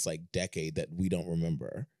the last like decade that we don't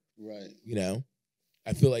remember. Right.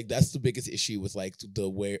 I feel like that's the biggest issue with like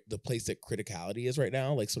the place that criticality is right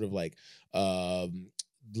now, like sort of like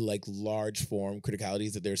large form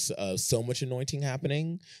criticalities, that there's so much anointing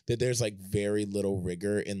happening that there's like very little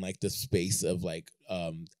rigor in like the space of like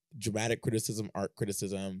dramatic criticism, art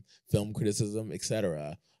criticism, film criticism,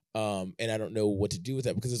 etc. And I don't know what to do with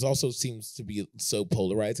that, because it also seems to be so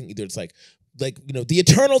polarizing. Either it's like The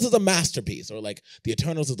Eternals is a masterpiece, or like The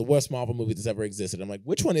Eternals is the worst Marvel movie that's ever existed. I'm like,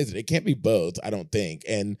 which one is it? It can't be both, I don't think,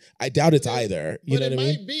 and I doubt it's either. You know what I mean?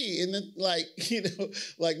 It might be, and then,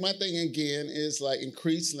 like my thing again is like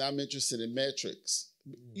increasingly I'm interested in metrics,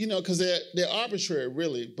 because they're arbitrary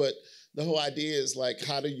really, but the whole idea is like,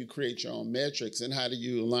 how do you create your own metrics and how do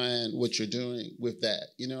you align what you're doing with that?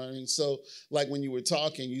 You know what I mean? So like when you were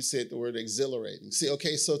talking, you said the word exhilarating. See,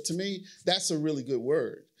 okay, so to me, that's a really good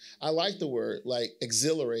word. I like the word, like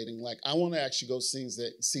exhilarating. Like I want to actually go see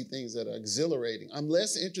things that are exhilarating. I'm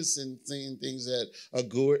less interested in seeing things that are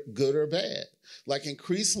good or bad. Like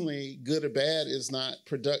increasingly, good or bad is not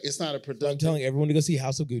It's not a productive. I'm telling everyone to go see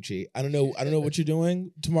House of Gucci. I don't know what you're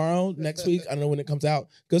doing tomorrow, next week. I don't know when it comes out.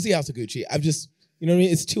 Go see House of Gucci. I've just, you know what I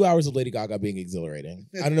mean? It's 2 hours of Lady Gaga being exhilarating.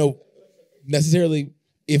 I don't know necessarily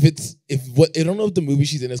I don't know if the movie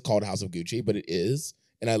she's in is called House of Gucci, but it is.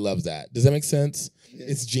 And I love that. Does that make sense? Yeah.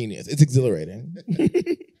 It's genius. It's exhilarating.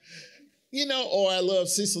 You know, or I love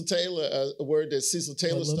Cecil Taylor, a word that Cecil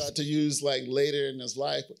Taylor started to use like later in his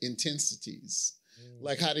life, intensities.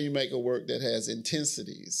 Like how do you make a work that has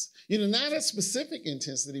intensities? You know, not a specific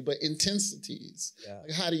intensity, but intensities. Yeah.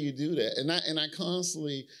 Like how do you do that? And I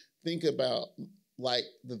constantly think about like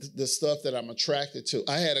the stuff that I'm attracted to.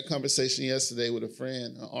 I had a conversation yesterday with a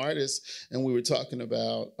friend, an artist, and we were talking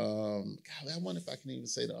about, God, I wonder if I can even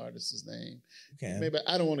say the artist's name. Okay. Maybe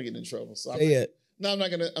I don't want to get in trouble. So say it. No, I'm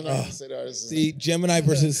not gonna say the artist's name. See, Gemini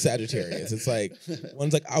versus Sagittarius. It's like,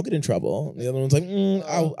 one's like, I'll get in trouble. The other one's like,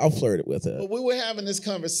 I'll flirt it with it. But we were having this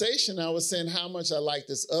conversation. I was saying how much I like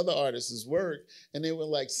this other artist's work. And they were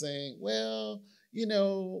like saying, well, you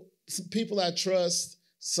know, some people I trust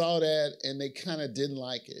saw that and they kind of didn't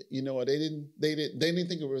like it, you know, or they didn't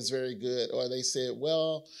think it was very good, or they said,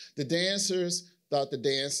 well, the dancers thought the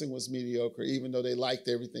dancing was mediocre, even though they liked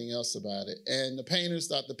everything else about it, and the painters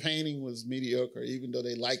thought the painting was mediocre, even though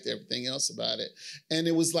they liked everything else about it, and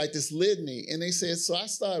it was like this litany. And they said, so I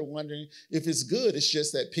started wondering if it's good. It's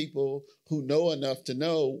just that people who know enough to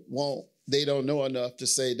know they don't know enough to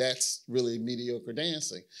say that's really mediocre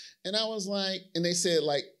dancing. And I was like, and they said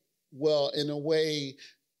like, well, in a way,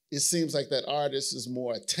 it seems like that artist is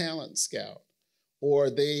more a talent scout, or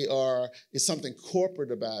it's something corporate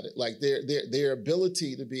about it, like their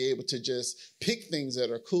ability to be able to just pick things that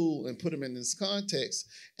are cool and put them in this context.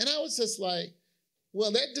 And I was just like, well,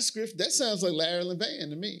 that sounds like Larry Levan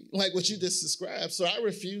to me, like what you just described. So I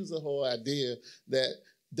refuse the whole idea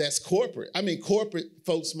that's corporate. I mean, corporate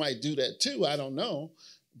folks might do that too, I don't know.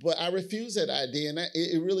 But I refuse that idea. And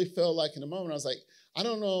it really felt like in the moment, I was like, I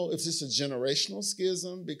don't know if this is a generational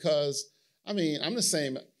schism, because, I mean, I'm the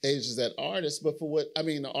same age as that artist, but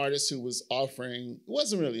the artist who was offering, it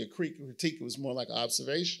wasn't really a critique, it was more like an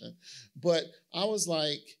observation. But I was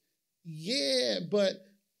like, yeah, but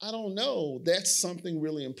I don't know. That's something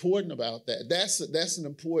really important about that. That's an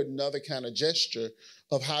important other kind of gesture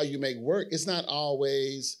of how you make work. It's not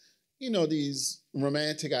always, you know, these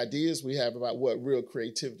romantic ideas we have about what real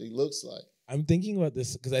creativity looks like. I'm thinking about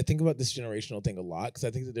this because I think about this generational thing a lot, because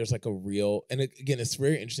I think that there's like a real, and again, it's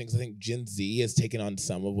very interesting because I think Gen Z has taken on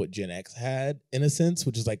some of what Gen X had in a sense,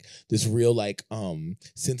 which is like this real like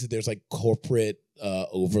sense that there's like corporate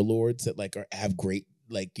overlords that like have great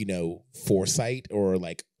like, you know, foresight or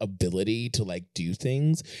like ability to like do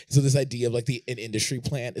things. So this idea of like an industry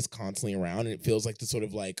plant is constantly around, and it feels like the sort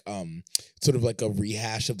of like a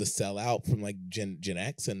rehash of the sellout from like Gen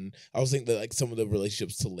X. And I was thinking that like some of the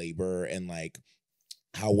relationships to labor and like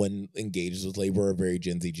how one engages with labor are very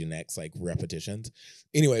Gen Z, Gen X, like repetitions.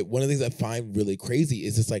 Anyway, one of the things I find really crazy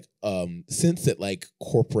is this like sense that like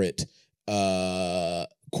corporate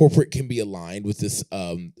can be aligned with this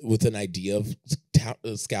with an idea of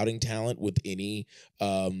scouting talent with any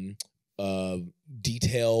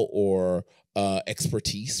detail or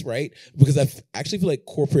expertise, right? Because I actually feel like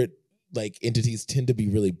corporate like entities tend to be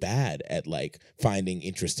really bad at like finding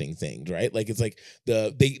interesting things, right? Like it's like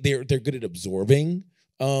they're good at absorbing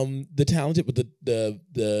the talented, but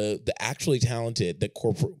the actually talented that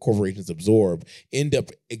corporations absorb end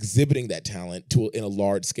up exhibiting that talent in a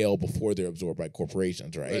large scale before they're absorbed by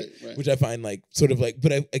corporations, right? Which I find like sort of like,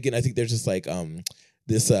 but I think there's just like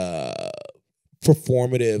this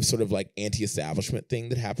performative sort of like anti-establishment thing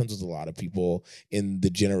that happens with a lot of people in the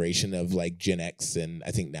generation of like Gen X and I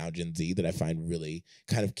think now Gen Z that I find really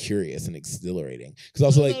kind of curious and exhilarating. Because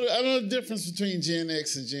also I don't know the difference between Gen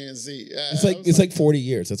X and Gen Z. It's like 40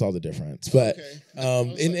 years. That's all the difference. But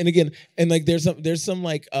okay. And again, and like there's some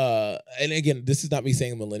like and again, this is not me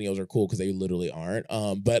saying millennials are cool because they literally aren't.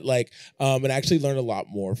 But like and I actually learned a lot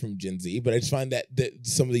more from Gen Z. But I just find that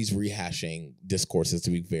some of these rehashing discourses to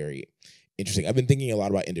be very interesting. I've been thinking a lot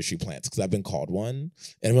about industry plants because I've been called one,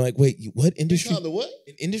 and I'm like, wait, what industry? Called the what?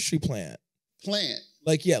 An industry plant. Plant.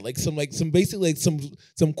 like some basically like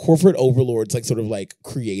some corporate overlords like sort of like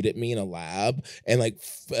created me in a lab and like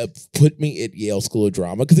put me at Yale School of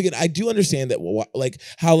Drama, because again I do understand that like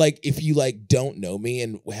how like if you like don't know me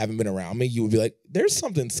and haven't been around me, you would be like, there's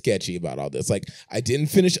something sketchy about all this. Like, I didn't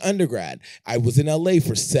finish undergrad, I was in LA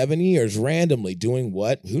for 7 years randomly doing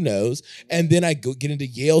what, who knows, and then I go get into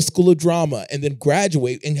Yale School of Drama and then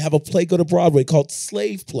graduate and have a play go to Broadway called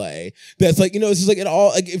Slave Play that's like, you know, it's just like it all,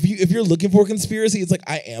 like if you're looking for conspiracy, it's like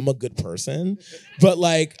I am a good person, but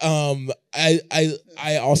like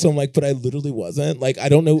I also am like, but I literally wasn't. Like, I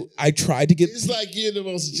don't know. I tried to get. It's like you're the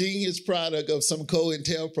most genius product of some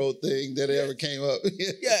COINTELPRO thing that ever came up.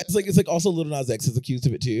 Yeah, it's like also Lil Nas X is accused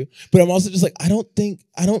of it too. But I'm also just like, I don't.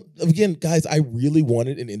 Again, guys, I really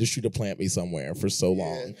wanted an industry to plant me somewhere for so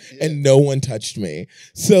long, and no one touched me.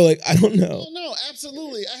 So like, I don't know. No,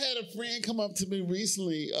 absolutely. I had a friend come up to me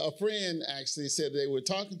recently. A friend actually said they were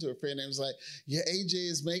talking to a friend and was like, "Yeah, AJ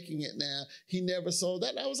is making it now. He never sold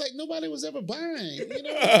that." I was like, nobody was ever buying. You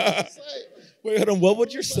know, it's like, wait, hold on. What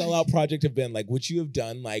would your sellout project have been? Like, would you have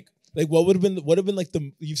done like what would have been like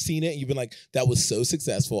you've seen it and you've been like, that was so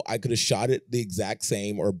successful, I could have shot it the exact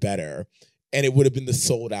same or better, and it would have been the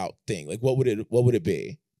sold out thing. Like, what would it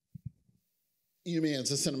be? You mean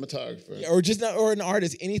as a cinematographer? Yeah, or just not, or an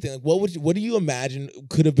artist, anything. Like, what do you imagine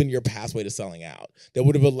could have been your pathway to selling out that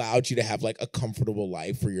would have allowed you to have like a comfortable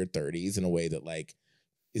life for your 30s in a way that like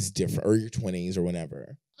is different, or your 20s or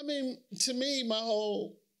whenever? I mean, to me,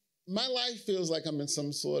 my life feels like I'm in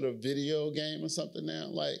some sort of video game or something now.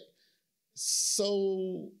 Like,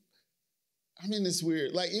 so, I mean, it's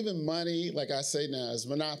weird. Like, even money, like I say now, is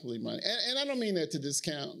monopoly money. And I don't mean that to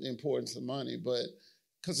discount the importance of money, but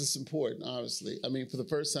because it's important, obviously. I mean, for the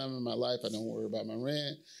first time in my life, I don't worry about my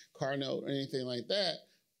rent, car note, or anything like that.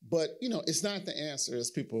 But, you know, it's not the answer, as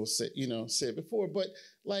people say, said before. But,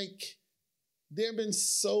 like, there have been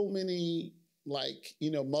so many, like,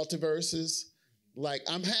 multiverses. Like,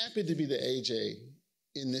 I'm happy to be the AJ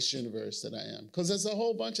in this universe that I am, because there's a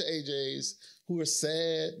whole bunch of AJs who are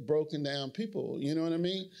sad, broken down people. You know what I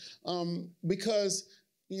mean? Because,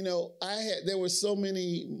 there were so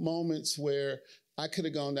many moments where I could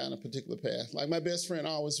have gone down a particular path. Like, my best friend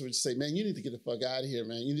always would say, man, you need to get the fuck out of here,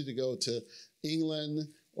 man. You need to go to England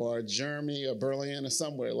or Germany or Berlin or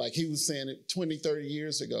somewhere. Like, he was saying it 20, 30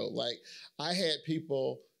 years ago. Like, I had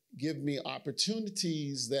people give me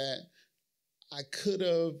opportunities that I could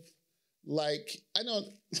have, like, I know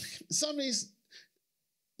some of these,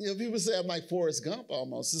 people say I'm like Forrest Gump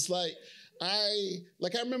almost. It's like, I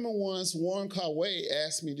remember once Warren Kar-wai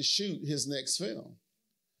asked me to shoot his next film,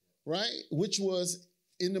 right? Which was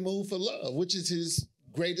In the Mood for Love, which is his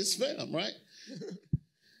greatest film, right?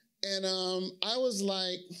 And I was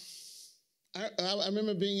like, I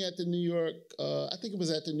remember being at the New York, I think it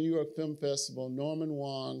was at the New York Film Festival. Norman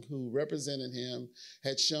Wong, who represented him,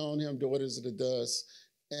 had shown him Daughters of the Dust.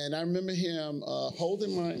 And I remember him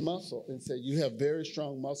holding my muscle and said, you have very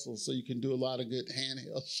strong muscles, so you can do a lot of good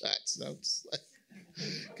handheld shots. And I was just like,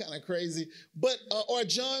 kind of crazy. But, or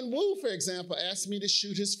John Woo, for example, asked me to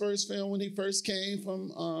shoot his first film when he first came from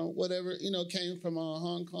came from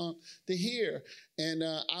Hong Kong to here. And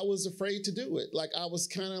I was afraid to do it. Like, I was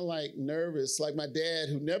kind of like nervous. Like, my dad,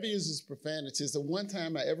 who never uses profanity, is the one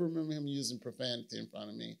time I ever remember him using profanity in front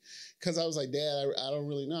of me. Because I was like, Dad, I don't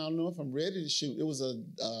really know. I don't know if I'm ready to shoot. It was a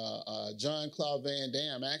Jean-Claude Van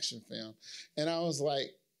Damme action film. And I was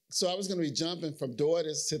like, so I was going to be jumping from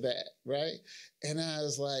Daughters to that, right? And I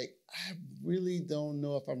was like, I really don't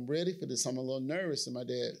know if I'm ready for this. I'm a little nervous. And my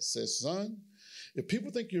dad says, son, if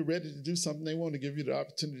people think you're ready to do something, they want to give you the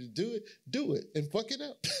opportunity to do it, and fuck it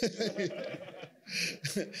up.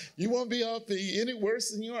 You won't be off any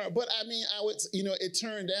worse than you are. But I mean, it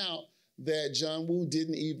turned out that John Woo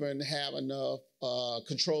didn't even have enough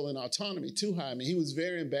control and autonomy to hire me. He was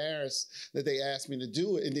very embarrassed that they asked me to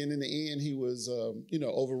do it. And then in the end, he was,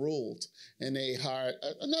 overruled. And they hired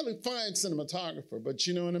another fine cinematographer, but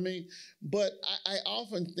you know what I mean? But I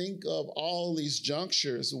often think of all these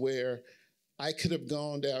junctures where I could have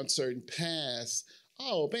gone down certain paths.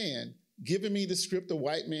 Oh, man, giving me the script, The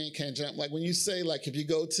White Man Can't Jump. Like, when you say, like, if you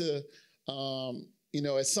go to,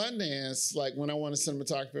 at Sundance, like when I won a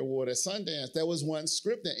cinematography award at Sundance, there was one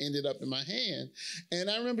script that ended up in my hand.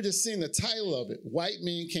 And I remember just seeing the title of it, White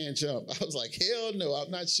Men Can't Jump. I was like, hell no,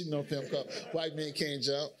 I'm not shooting no film called White Men Can't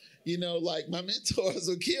Jump. Like, my mentors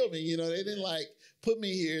would kill me. They didn't put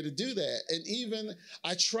me here to do that. And even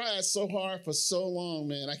I tried so hard for so long,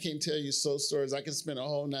 man. I can't tell you so stories. I can spend a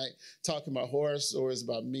whole night talking about horror stories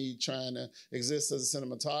about me trying to exist as a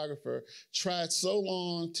cinematographer. Tried so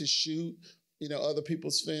long to shoot other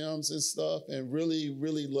people's films and stuff, and really,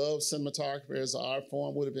 really love cinematography as an art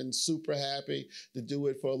form. Would have been super happy to do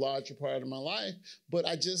it for a larger part of my life. But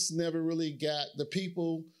I just never really got the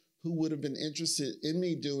people who would have been interested in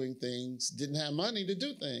me doing things, didn't have money to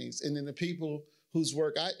do things. And then the people whose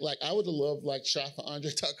work I would have loved, like shot for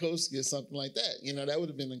Andre Tarkovsky or something like that. That would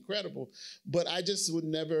have been incredible. But I just would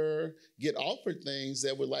never get offered things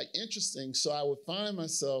that were like interesting. So I would find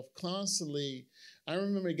myself constantly, I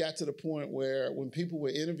remember it got to the point where when people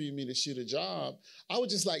would interview me to shoot a job, I would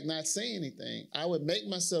just like not say anything. I would make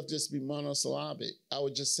myself just be monosyllabic. I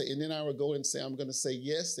would just say, and then I would go and say, I'm going to say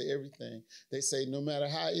yes to everything. They say, no matter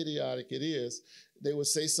how idiotic it is, they would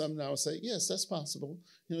say something, I would say, yes, that's possible.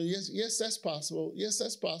 Yes, that's possible. Yes,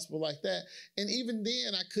 that's possible, like that. And even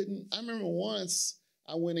then, I remember once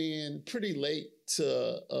I went in pretty late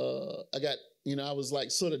to, I was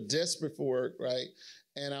like sort of desperate for work, right?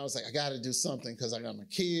 And I was like, I got to do something because I got my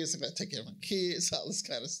kids. I got to take care of my kids, all this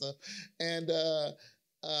kind of stuff. And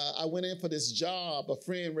I went in for this job. A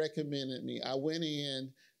friend recommended me. I went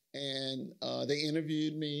in and they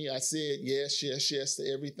interviewed me. I said yes, yes, yes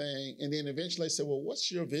to everything. And then eventually they said, well,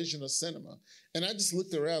 what's your vision of cinema? And I just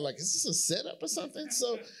looked around like, is this a setup or something?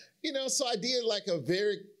 So, so I did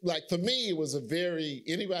for me, it was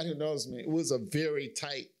anybody who knows me, it was a very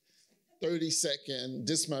tight 30-second,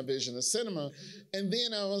 this is my vision of cinema. And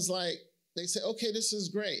then I was like, they said, okay, this is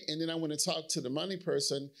great. And then I went and talked to the money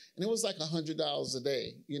person, and it was like $100 a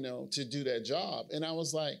day, to do that job. And I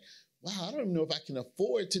was like, wow, I don't even know if I can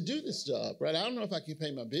afford to do this job, right? I don't know if I can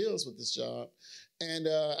pay my bills with this job. And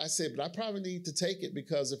I said, but I probably need to take it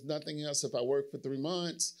because if nothing else, if I work for 3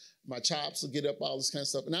 months, my chops will get up, all this kind of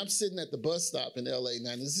stuff. And I'm sitting at the bus stop in LA.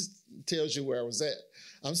 Now, this tells you where I was at.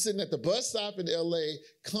 I'm sitting at the bus stop in LA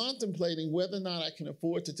contemplating whether or not I can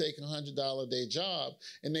afford to take a $100 a day job.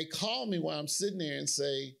 And they call me while I'm sitting there and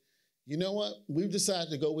say, you know what? We've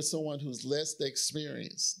decided to go with someone who's less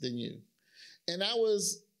experienced than you. And I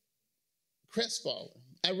was crestfallen.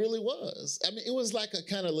 I really was. I mean, it was like a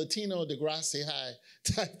kind of Latino Degrassi High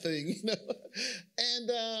type thing,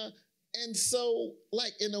 And so,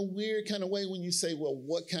 like, in a weird kind of way, when you say, well,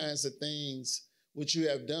 what kinds of things would you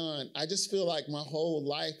have done? I just feel like my whole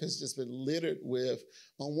life has just been littered with,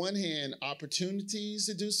 on one hand, opportunities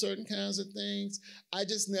to do certain kinds of things. I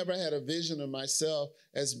just never had a vision of myself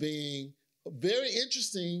as being a very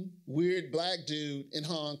interesting, weird black dude in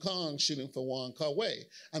Hong Kong shooting for Wong Kar-wai.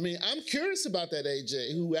 I mean, I'm curious about that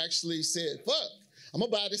AJ, who actually said, fuck, I'm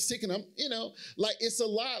gonna buy this ticket. It's a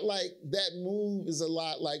lot like that move is a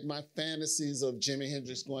lot like my fantasies of Jimi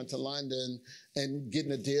Hendrix going to London and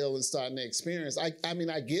getting a deal and starting the experience. I mean,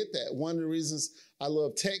 I get that. One of the reasons I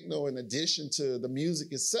love techno in addition to the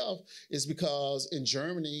music itself is because in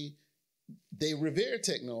Germany, they revere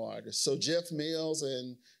techno artists. So Jeff Mills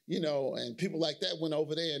and people like that went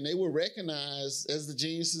over there and they were recognized as the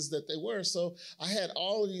geniuses that they were. So I had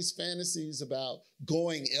all of these fantasies about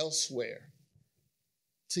going elsewhere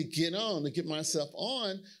to get myself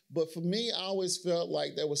on. But for me, I always felt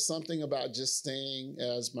like there was something about just staying,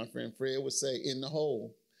 as my friend Fred would say, in the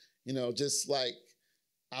hole. Just like,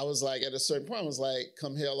 I was like, at a certain point, I was like,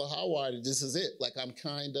 come hell or high water, this is it. Like, I'm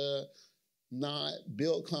kind of not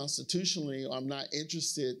built constitutionally, or I'm not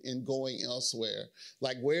interested in going elsewhere.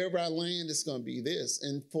 Like, wherever I land, it's going to be this.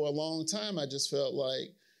 And for a long time, I just felt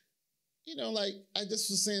like, I just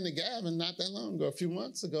was saying to Gavin not that long ago, a few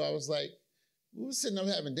months ago, I was like, we were sitting up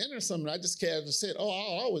having dinner or something. I just casually said, oh,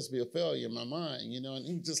 I'll always be a failure in my mind, and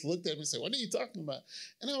he just looked at me and said, what are you talking about?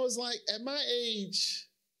 And I was like, at my age,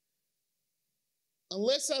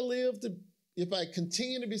 unless if I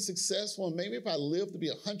continue to be successful, and maybe if I live to be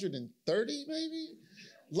 130, maybe,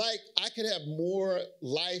 like I could have more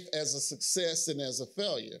life as a success than as a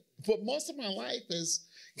failure. But most of my life has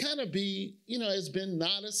kind of has been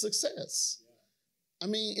not a success. I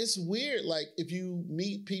mean, it's weird. Like if you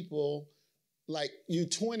meet people, like you're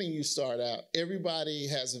 20, you start out, everybody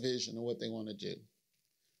has a vision of what they want to do.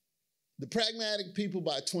 The pragmatic people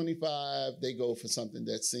by 25, they go for something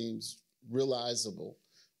that seems realizable.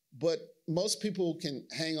 But most people can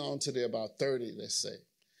hang on to their about 30, let's say.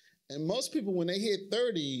 And most people, when they hit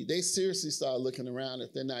 30, they seriously start looking around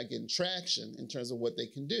if they're not getting traction in terms of what they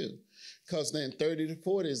can do. Because then 30 to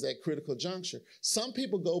 40 is that critical juncture. Some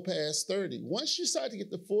people go past 30. Once you start to get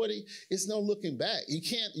to 40, it's no looking back. It's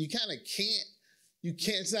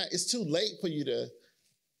too late for you to,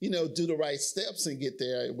 do the right steps and get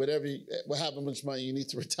there, however much money you need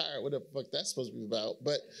to retire, whatever the fuck that's supposed to be about.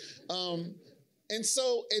 But, and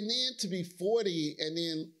then to be 40 and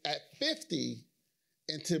then at 50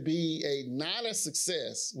 and to be not a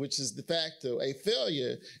success, which is de facto a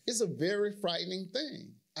failure, is a very frightening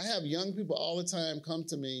thing. I have young people all the time come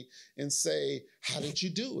to me and say, how did you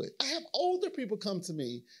do it? I have older people come to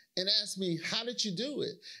me and ask me, how did you do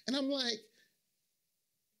it? And I'm like,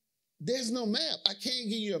 there's no map. I can't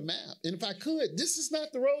give you a map. And if I could, this is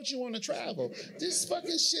not the road you want to travel. This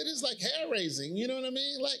fucking shit is like hair raising. You know what I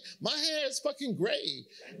mean? Like, my hair is fucking gray.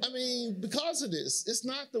 I mean, because of this, it's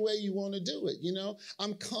not the way you want to do it. You know,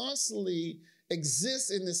 I'm constantly exist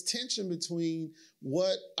in this tension between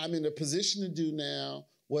what I'm in a position to do now,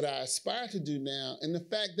 what I aspire to do now, and the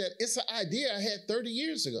fact that it's an idea I had 30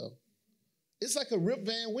 years ago. It's like a Rip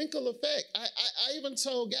Van Winkle effect. I even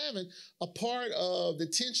told Gavin, a part of the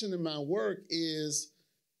tension in my work is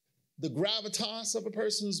the gravitas of a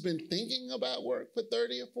person who's been thinking about work for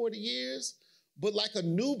 30 or 40 years, but like a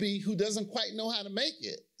newbie who doesn't quite know how to make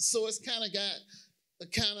it. So it's kind of got a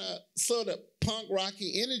kind of sort of punk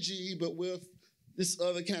rocky energy, but with this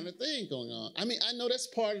other kind of thing going on. I mean, I know that's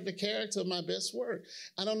part of the character of my best work.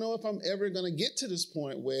 I don't know if I'm ever going to get to this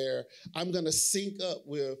point where I'm going to sync up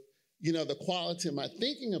with, you know, the quality of my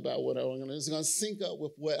thinking about what I'm going to do is going to sync up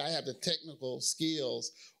with what I have the technical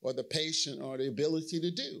skills or the patience or the ability to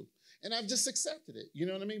do. And I've just accepted it, you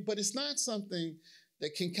know what I mean? But it's not something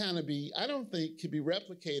that can kind of be, I don't think, can be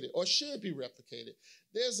replicated or should be replicated.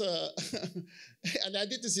 There's a, and I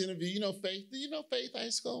did this interview, you know Faith, do you know Faith High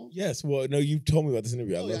School? Yes, well, no, you told me about this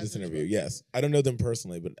interview. I love yeah, this interview, yes. I don't know them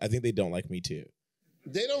personally, but I think they don't like me too.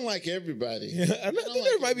 They don't like everybody. Yeah, I think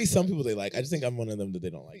there might be some people they like. I just think I'm one of them that they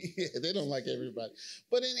don't like. Yeah, they don't like everybody.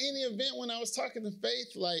 But in any event, when I was talking to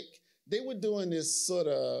Faith, like, they were doing this sort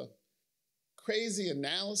of crazy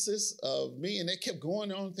analysis of me, and they kept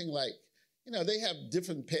going on thing like, you know, they have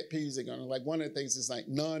different pet peeves they're going on. Like, one of the things is like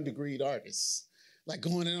non-degreed artists. Like,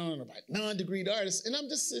 going on about non-degreed artists. And I'm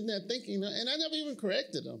just sitting there thinking, and I never even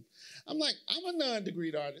corrected them. I'm like, I'm a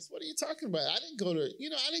non-degreed artist. What are you talking about? I didn't go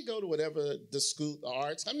to whatever the school, the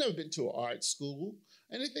arts. I've never been to an art school,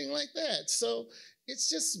 anything like that. So it's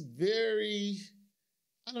just very,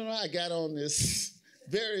 I don't know how I got on this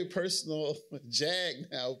very personal jag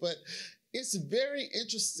now, but it's very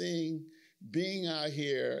interesting being out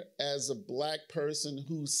here as a Black person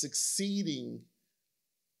who's succeeding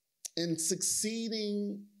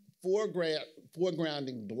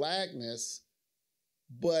foregrounding Blackness,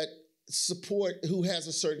 but who has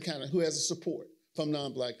a support from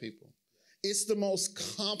non-Black people. It's the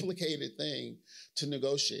most complicated thing to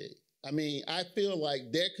negotiate. I mean, I feel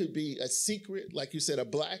like there could be a secret, like you said, a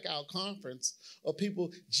blackout conference of people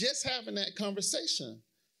just having that conversation.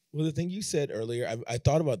 Well, the thing you said earlier, I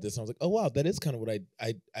thought about this and I was like, oh wow, that is kind of what I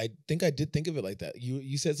think I did think of it like that.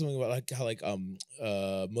 You said something about like how like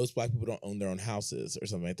most Black people don't own their own houses or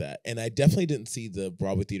something like that. And I definitely didn't see the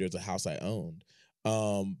Broadway Theater as a house I owned.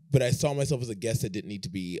 But I saw myself as a guest that didn't need to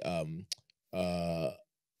be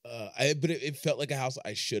but it felt like a house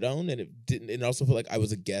I should own, and it didn't. And it also felt like I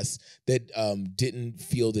was a guest that didn't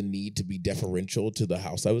feel the need to be deferential to the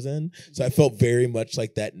house I was in. So I felt very much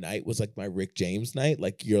like that night was like my Rick James night.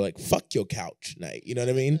 Like, you're like, fuck your couch night. You know what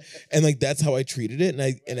I mean? And like that's how I treated it. And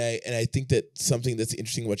I think that something that's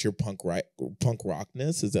interesting about your punk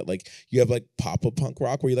rockness is that like you have like pop-up punk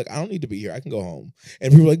rock where you're like, I don't need to be here. I can go home.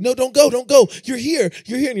 And people are like, no, don't go. You're here.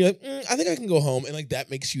 And you're like, I think I can go home. And like that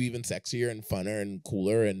makes you even sexier and funner and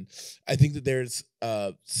cooler. And I think that there's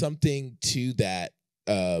something to that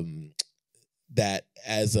that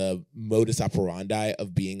as a modus operandi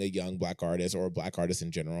of being a young Black artist or a Black artist in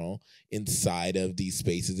general inside of these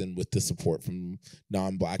spaces and with the support from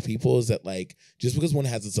non-Black people is that like just because one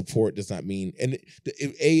has the support does not mean, and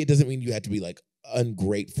it doesn't mean you have to be like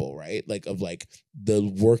ungrateful, right? Like of like the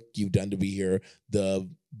work you've done to be here, the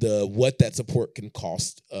what that support can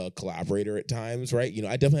cost a collaborator at times, right? You know,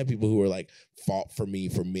 I definitely have people who are like fought for me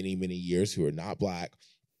for many, many years who are not Black,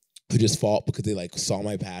 who just fought because they like saw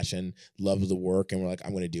my passion, loved the work, and were like,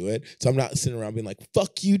 I'm going to do it. So I'm not sitting around being like,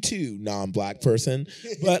 fuck you too, non-Black person.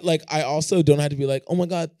 But like, I also don't have to be like, oh my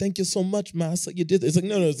God, thank you so much, Massa, you did this. It's like,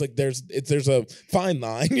 no, it's like, there's a fine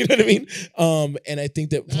line, you know what I mean? And I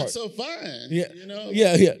think that not so fine, yeah, you know?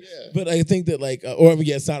 Yeah. But I think that like,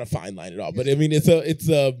 it's not a fine line at all. But I mean,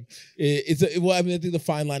 well, I mean, I think the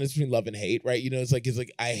fine line is between love and hate, right? You know, it's like,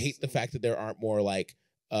 I hate the fact that there aren't more like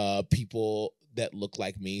people that look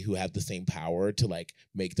like me who have the same power to like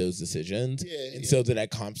make those decisions. So that I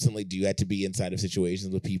constantly do have to be inside of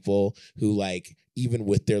situations with people who like, even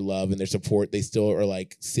with their love and their support, they still are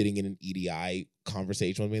like sitting in an EDI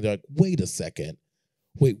conversation with me. They're like, wait a second.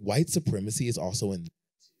 Wait, white supremacy is also in.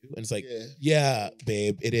 And it's like, yeah,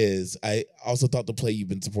 babe, it is. I also thought the play you've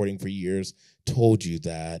been supporting for years told you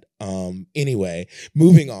that. Anyway,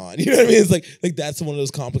 moving on. You know what I mean? It's like that's one of those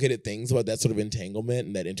complicated things about that sort of entanglement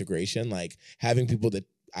and that integration. Like having people that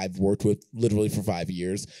I've worked with literally for 5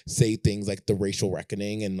 years say things like the racial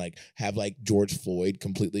reckoning and like have like George Floyd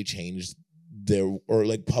completely changed or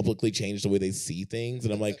like publicly change the way they see things,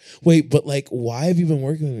 and I'm like, wait, but like, why have you been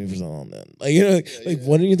working with me for so long then? Like, you know,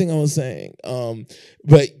 what do you think I was saying?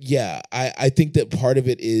 But yeah, I think that part of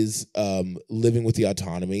it is living with the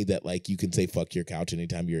autonomy that like you can say fuck your couch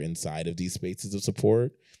anytime you're inside of these spaces of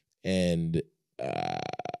support, and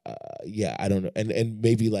yeah, I don't know, and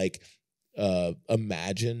maybe like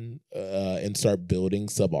imagine and start building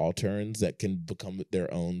subalterns that can become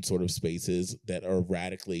their own sort of spaces that are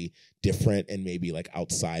radically different and maybe like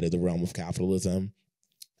outside of the realm of capitalism,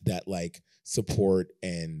 that like support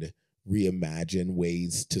and reimagine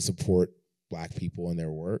ways to support Black people in their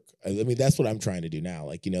work. I mean, that's what I'm trying to do now.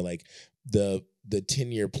 Like, you know, like the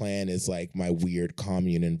 10-year plan is like my weird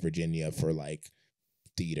commune in Virginia for like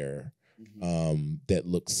theater. That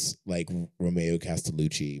looks like Romeo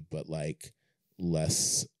Castellucci, but like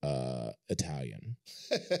less Italian.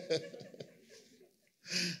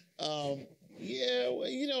 Yeah, well,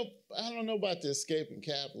 you know, I don't know about the escaping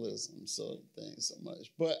capitalism thing so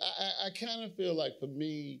much, but I kind of feel like for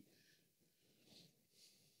me,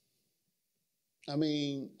 I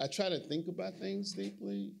mean, I try to think about things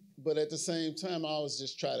deeply, but at the same time, I always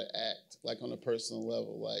just try to act like on a personal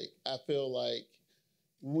level. Like, I feel like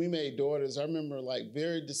when we made Daughters, I remember like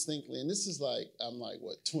very distinctly, and this is like, I'm like,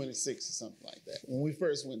 what, 26 or something like that, when we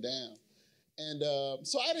first went down. And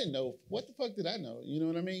so I didn't know, what the fuck did I know? You know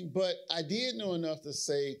what I mean? But I did know enough to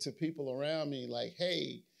say to people around me, like,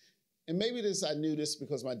 hey, and maybe I knew this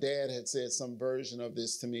because my dad had said some version of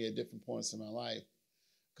this to me at different points in my life.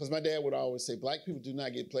 Because my dad would always say, Black people do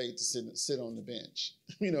not get paid to sit on the bench.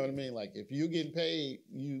 You know what I mean? Like, if you're getting paid,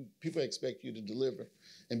 people expect you to deliver.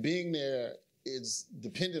 And being there is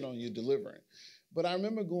dependent on you delivering. But I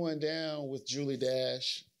remember going down with Julie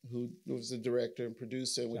Dash, who was the director and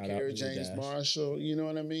producer, and with Carrie James Marshall, you know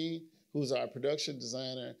what I mean, who's our production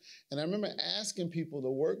designer. And I remember asking people to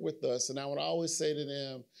work with us, and I would always say to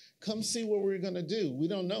them, come see what we're gonna do. We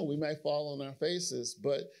don't know, we might fall on our faces,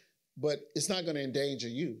 but it's not gonna endanger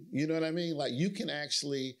you. You know what I mean? Like, you can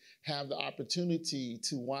actually have the opportunity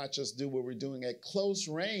to watch us do what we're doing at close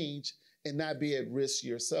range and not be at risk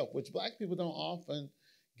yourself, which Black people don't often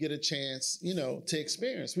get a chance, you know, to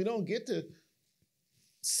experience. We don't get to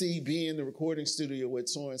be in the recording studio with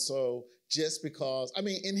so-and-so just because, I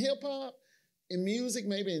mean, in hip hop, in music,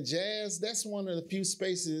 maybe in jazz, that's one of the few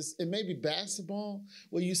spaces, and maybe basketball,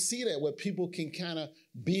 where you see that, where people can kind of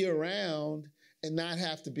be around and not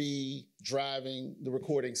have to be driving the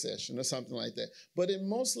recording session or something like that. But in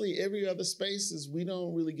mostly every other spaces, we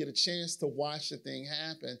don't really get a chance to watch the thing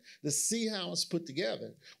happen, to see how it's put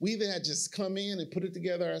together. We either had just come in and put it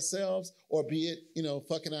together ourselves, or be it, you know,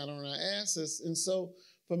 fucking out on our asses. And so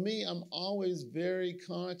for me, I'm always very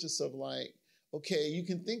conscious of like, okay, you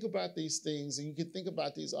can think about these things and you can think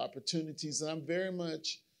about these opportunities. And I'm very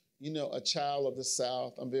much, you know, a child of the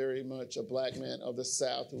South. I'm very much a Black man of the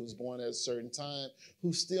South who was born at a certain time,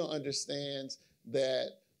 who still understands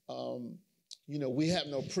that, you know, we have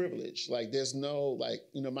no privilege. Like, there's no, like,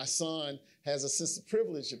 you know, my son has a sense of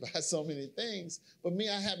privilege about so many things, but me,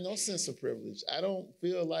 I have no sense of privilege. I don't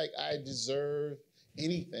feel like I deserve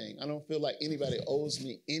anything. I don't feel like anybody owes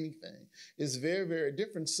me anything. It's very, very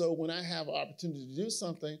different. So when I have an opportunity to do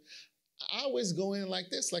something, I always go in like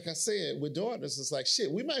this. Like I said, with Daughters, it's like, shit,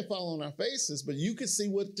 we might fall on our faces, but you can see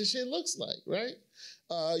what the shit looks like, right?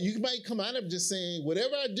 You might come out of just saying,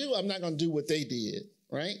 whatever I do, I'm not gonna do what they did,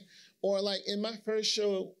 right? Or like in my first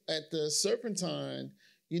show at the Serpentine,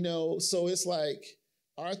 you know, so it's like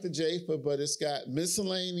Arthur Jafa, but it's got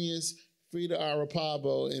miscellaneous Frida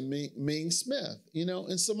Arapabo and Ming Smith, you know?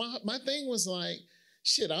 And so my thing was like,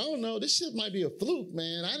 shit, I don't know, this shit might be a fluke,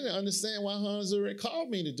 man. I didn't understand why Hans Zurich called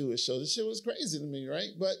me to do a show. This shit was crazy to me, right?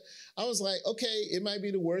 But I was like, okay, it might be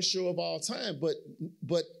the worst show of all time,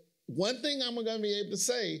 but one thing I'm gonna be able to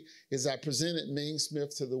say is I presented Ming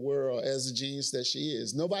Smith to the world as the genius that she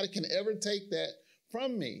is. Nobody can ever take that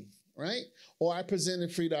from me, right? Or I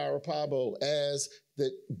presented Frida Arapabo as the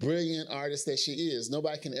brilliant artist that she is.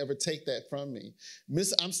 Nobody can ever take that from me.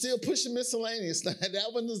 I'm still pushing miscellaneous. That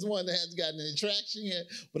one is the one that hasn't gotten any traction yet,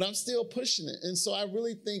 but I'm still pushing it. And so I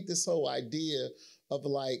really think this whole idea of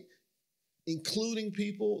like including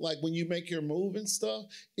people, like when you make your move and stuff,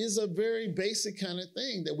 is a very basic kind of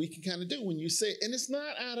thing that we can kind of do when you say, and it's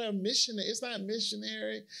not out of mission, it's not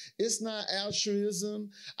missionary, it's not altruism.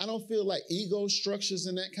 I don't feel like ego structures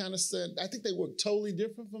and that kind of stuff. I think they work totally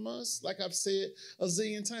different from us, like I've said a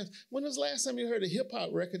zillion times. When was the last time you heard a hip hop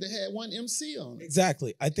record that had one MC on it?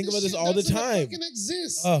 Exactly. I think about this all the time. It doesn't fucking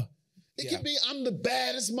exist. It could be, I'm the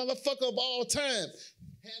baddest motherfucker of all time.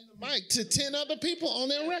 hand the mic to 10 other people on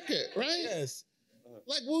their record, right? Yes.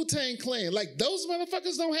 Like Wu-Tang Clan. Like, those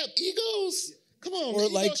motherfuckers don't have egos. Come on, Or the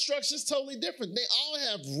like, ego structure is totally different. They all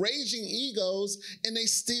have raging egos, and they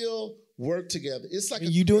still work together. It's like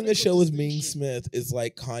you doing a show with Ming Smith is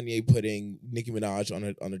like Kanye putting Nicki Minaj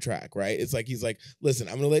on a track, right? It's like he's like, listen,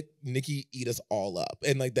 I'm gonna let Nicki eat us all up,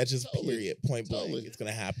 and like that's just period, point blank. It's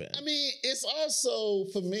gonna happen. I mean, it's also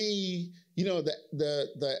for me, you know,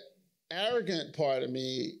 the arrogant part of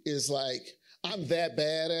me is like, I'm that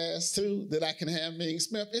badass too that I can have Ming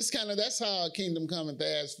Smith. It's kind of, that's how Kingdom Come and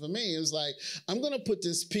Fast for me. It's like, I'm going to put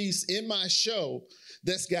this piece in my show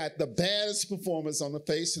that's got the baddest performance on the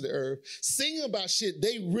face of the earth, singing about shit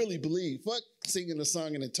they really believe. Fuck singing the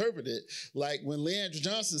song and interpret it. Like when Leandra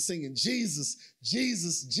Johnson's singing Jesus,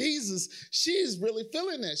 Jesus, Jesus, she's really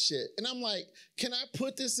feeling that shit. And I'm like, can I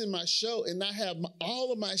put this in my show and not have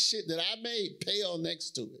all of my shit that I made pale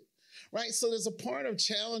next to it? Right? So there's a part of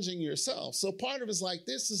challenging yourself. So part of it's like,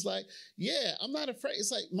 this is like, yeah, I'm not afraid.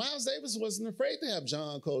 It's like Miles Davis wasn't afraid to have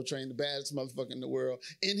John Coltrane, the baddest motherfucker in the world,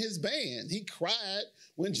 in his band. He cried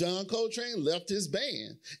when John Coltrane left his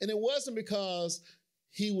band. And it wasn't because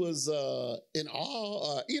he was in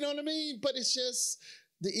awe, you know what I mean? But it's just,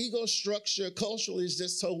 the ego structure culturally is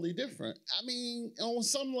just totally different. I mean, on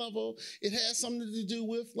some level, it has something to do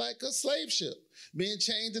with like a slave ship, being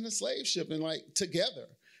chained in a slave ship and like together.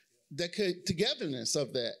 The togetherness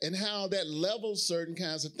of that and how that levels certain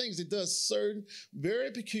kinds of things. It does certain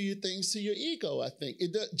very peculiar things to your ego, I think.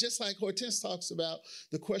 It does, just like Hortense talks about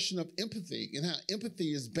the question of empathy and how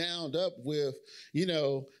empathy is bound up with, you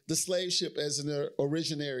know, the slave ship as an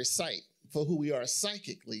originary site for who we are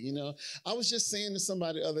psychically, you know. I was just saying to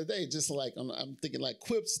somebody the other day, just like, I'm thinking like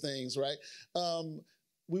quips things, right?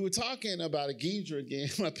 We were talking about a Gidra again,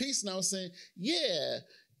 my piece, and I was saying, yeah,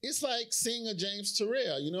 it's like seeing a James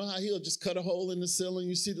Turrell. You know how he'll just cut a hole in the ceiling,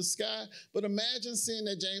 you see the sky? But imagine seeing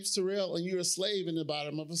that James Turrell and you're a slave in the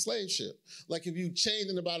bottom of a slave ship. Like if you chained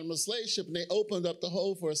in the bottom of a slave ship and they opened up the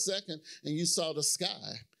hole for a second and you saw the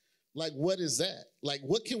sky. Like, what is that? Like,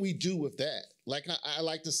 what can we do with that? Like, I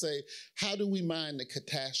like to say, how do we mind the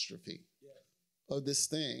catastrophe of this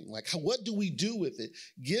thing? Like, what do we do with it,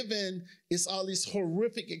 given it's all these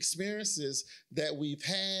horrific experiences that we've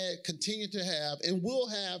had, continue to have, and will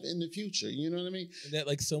have in the future? You know what I mean? And that,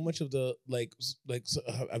 like, so much of the, so,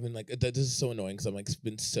 I mean, like, this is so annoying because I'm, like,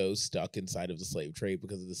 been so stuck inside of the slave trade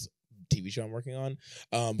because of this TV show I'm working on.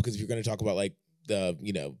 Because if you're going to talk about, like, the,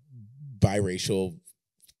 you know, biracial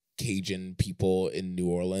Cajun people in New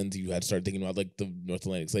Orleans, you had to start thinking about like the North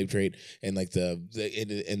Atlantic slave trade and like the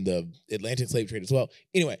Atlantic slave trade as well.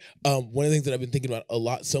 Anyway, one of the things that I've been thinking about a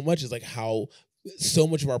lot so much is like how so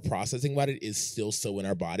much of our processing about it is still so in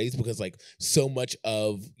our bodies, because like so much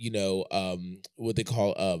of, you know, what they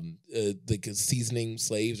call like seasoning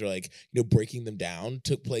slaves, or like, you know, breaking them down,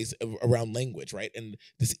 took place around language, right? And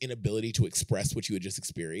this inability to express what you had just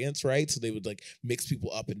experienced, right? So they would like mix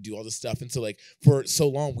people up and do all this stuff. And so like for so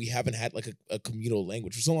long we haven't had like a communal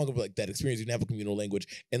language. For so long of like that experience, you didn't have a communal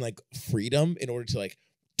language and like freedom in order to like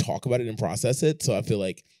talk about it and process it. So I feel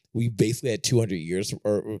like we basically had 200 years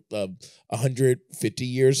or 150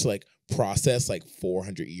 years to like process like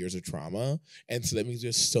 400 years of trauma. And so that means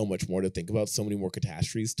there's so much more to think about, so many more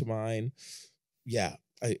catastrophes to mine. Yeah,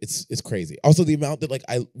 it's crazy. Also, the amount that like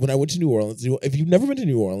when I went to New Orleans, if you've never been to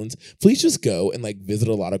New Orleans, please just go and like visit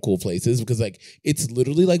a lot of cool places, because like it's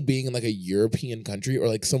literally like being in like a European country or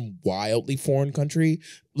like some wildly foreign country,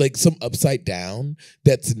 like some upside down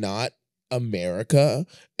that's not America.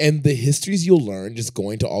 And the histories you'll learn just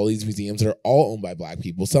going to all these museums that are all owned by Black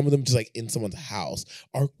people, some of them just like in someone's house,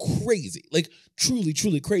 are crazy. Like truly,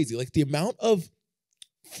 truly crazy. Like the amount of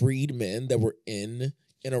freed men that were in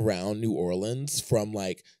and around New Orleans from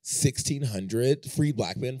like 1600, free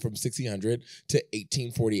Black men from 1600 to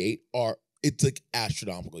 1848 it's like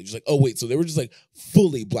astronomical. You're just like, oh wait, so they were just like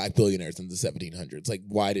fully Black billionaires in the 1700s. Like,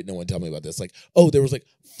 why did no one tell me about this? Like, oh, there was like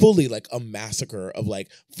fully like a massacre of like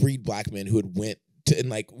freed Black men who had went to,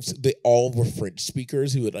 and like they all were French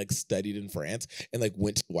speakers who had like studied in France and like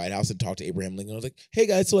went to the White House and talked to Abraham Lincoln. I was like, hey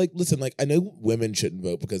guys, so like listen, like I know women shouldn't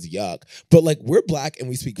vote because yuck, but like we're Black and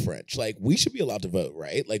we speak French. Like we should be allowed to vote,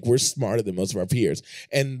 right? Like we're smarter than most of our peers.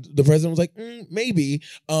 And the president was like, maybe.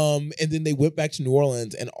 And then they went back to New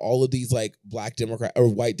Orleans and all of these like Black Democrat or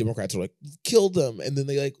white Democrats were like, killed them. And then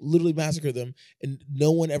they like literally massacred them. And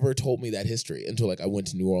no one ever told me that history until like I went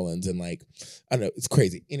to New Orleans, and like, I don't know, it's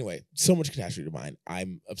crazy. Anyway, so much catastrophe to mind.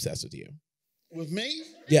 I'm obsessed with you. With me?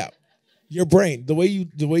 Yeah. Your brain, the way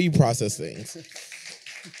you process things.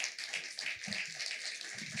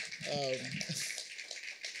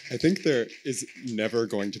 I think there is never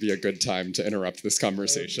going to be a good time to interrupt this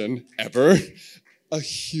conversation, ever. A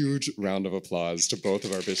huge round of applause to both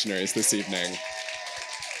of our visionaries this evening.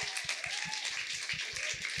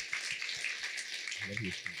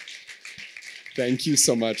 Thank you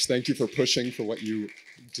so much. Thank you for pushing for what you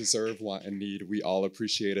deserve, want, and need. We all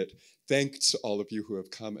appreciate it. Thanks to all of you who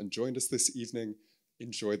have come and joined us this evening.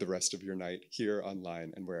 Enjoy the rest of your night here,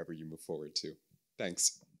 online, and wherever you move forward to.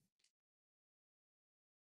 Thanks.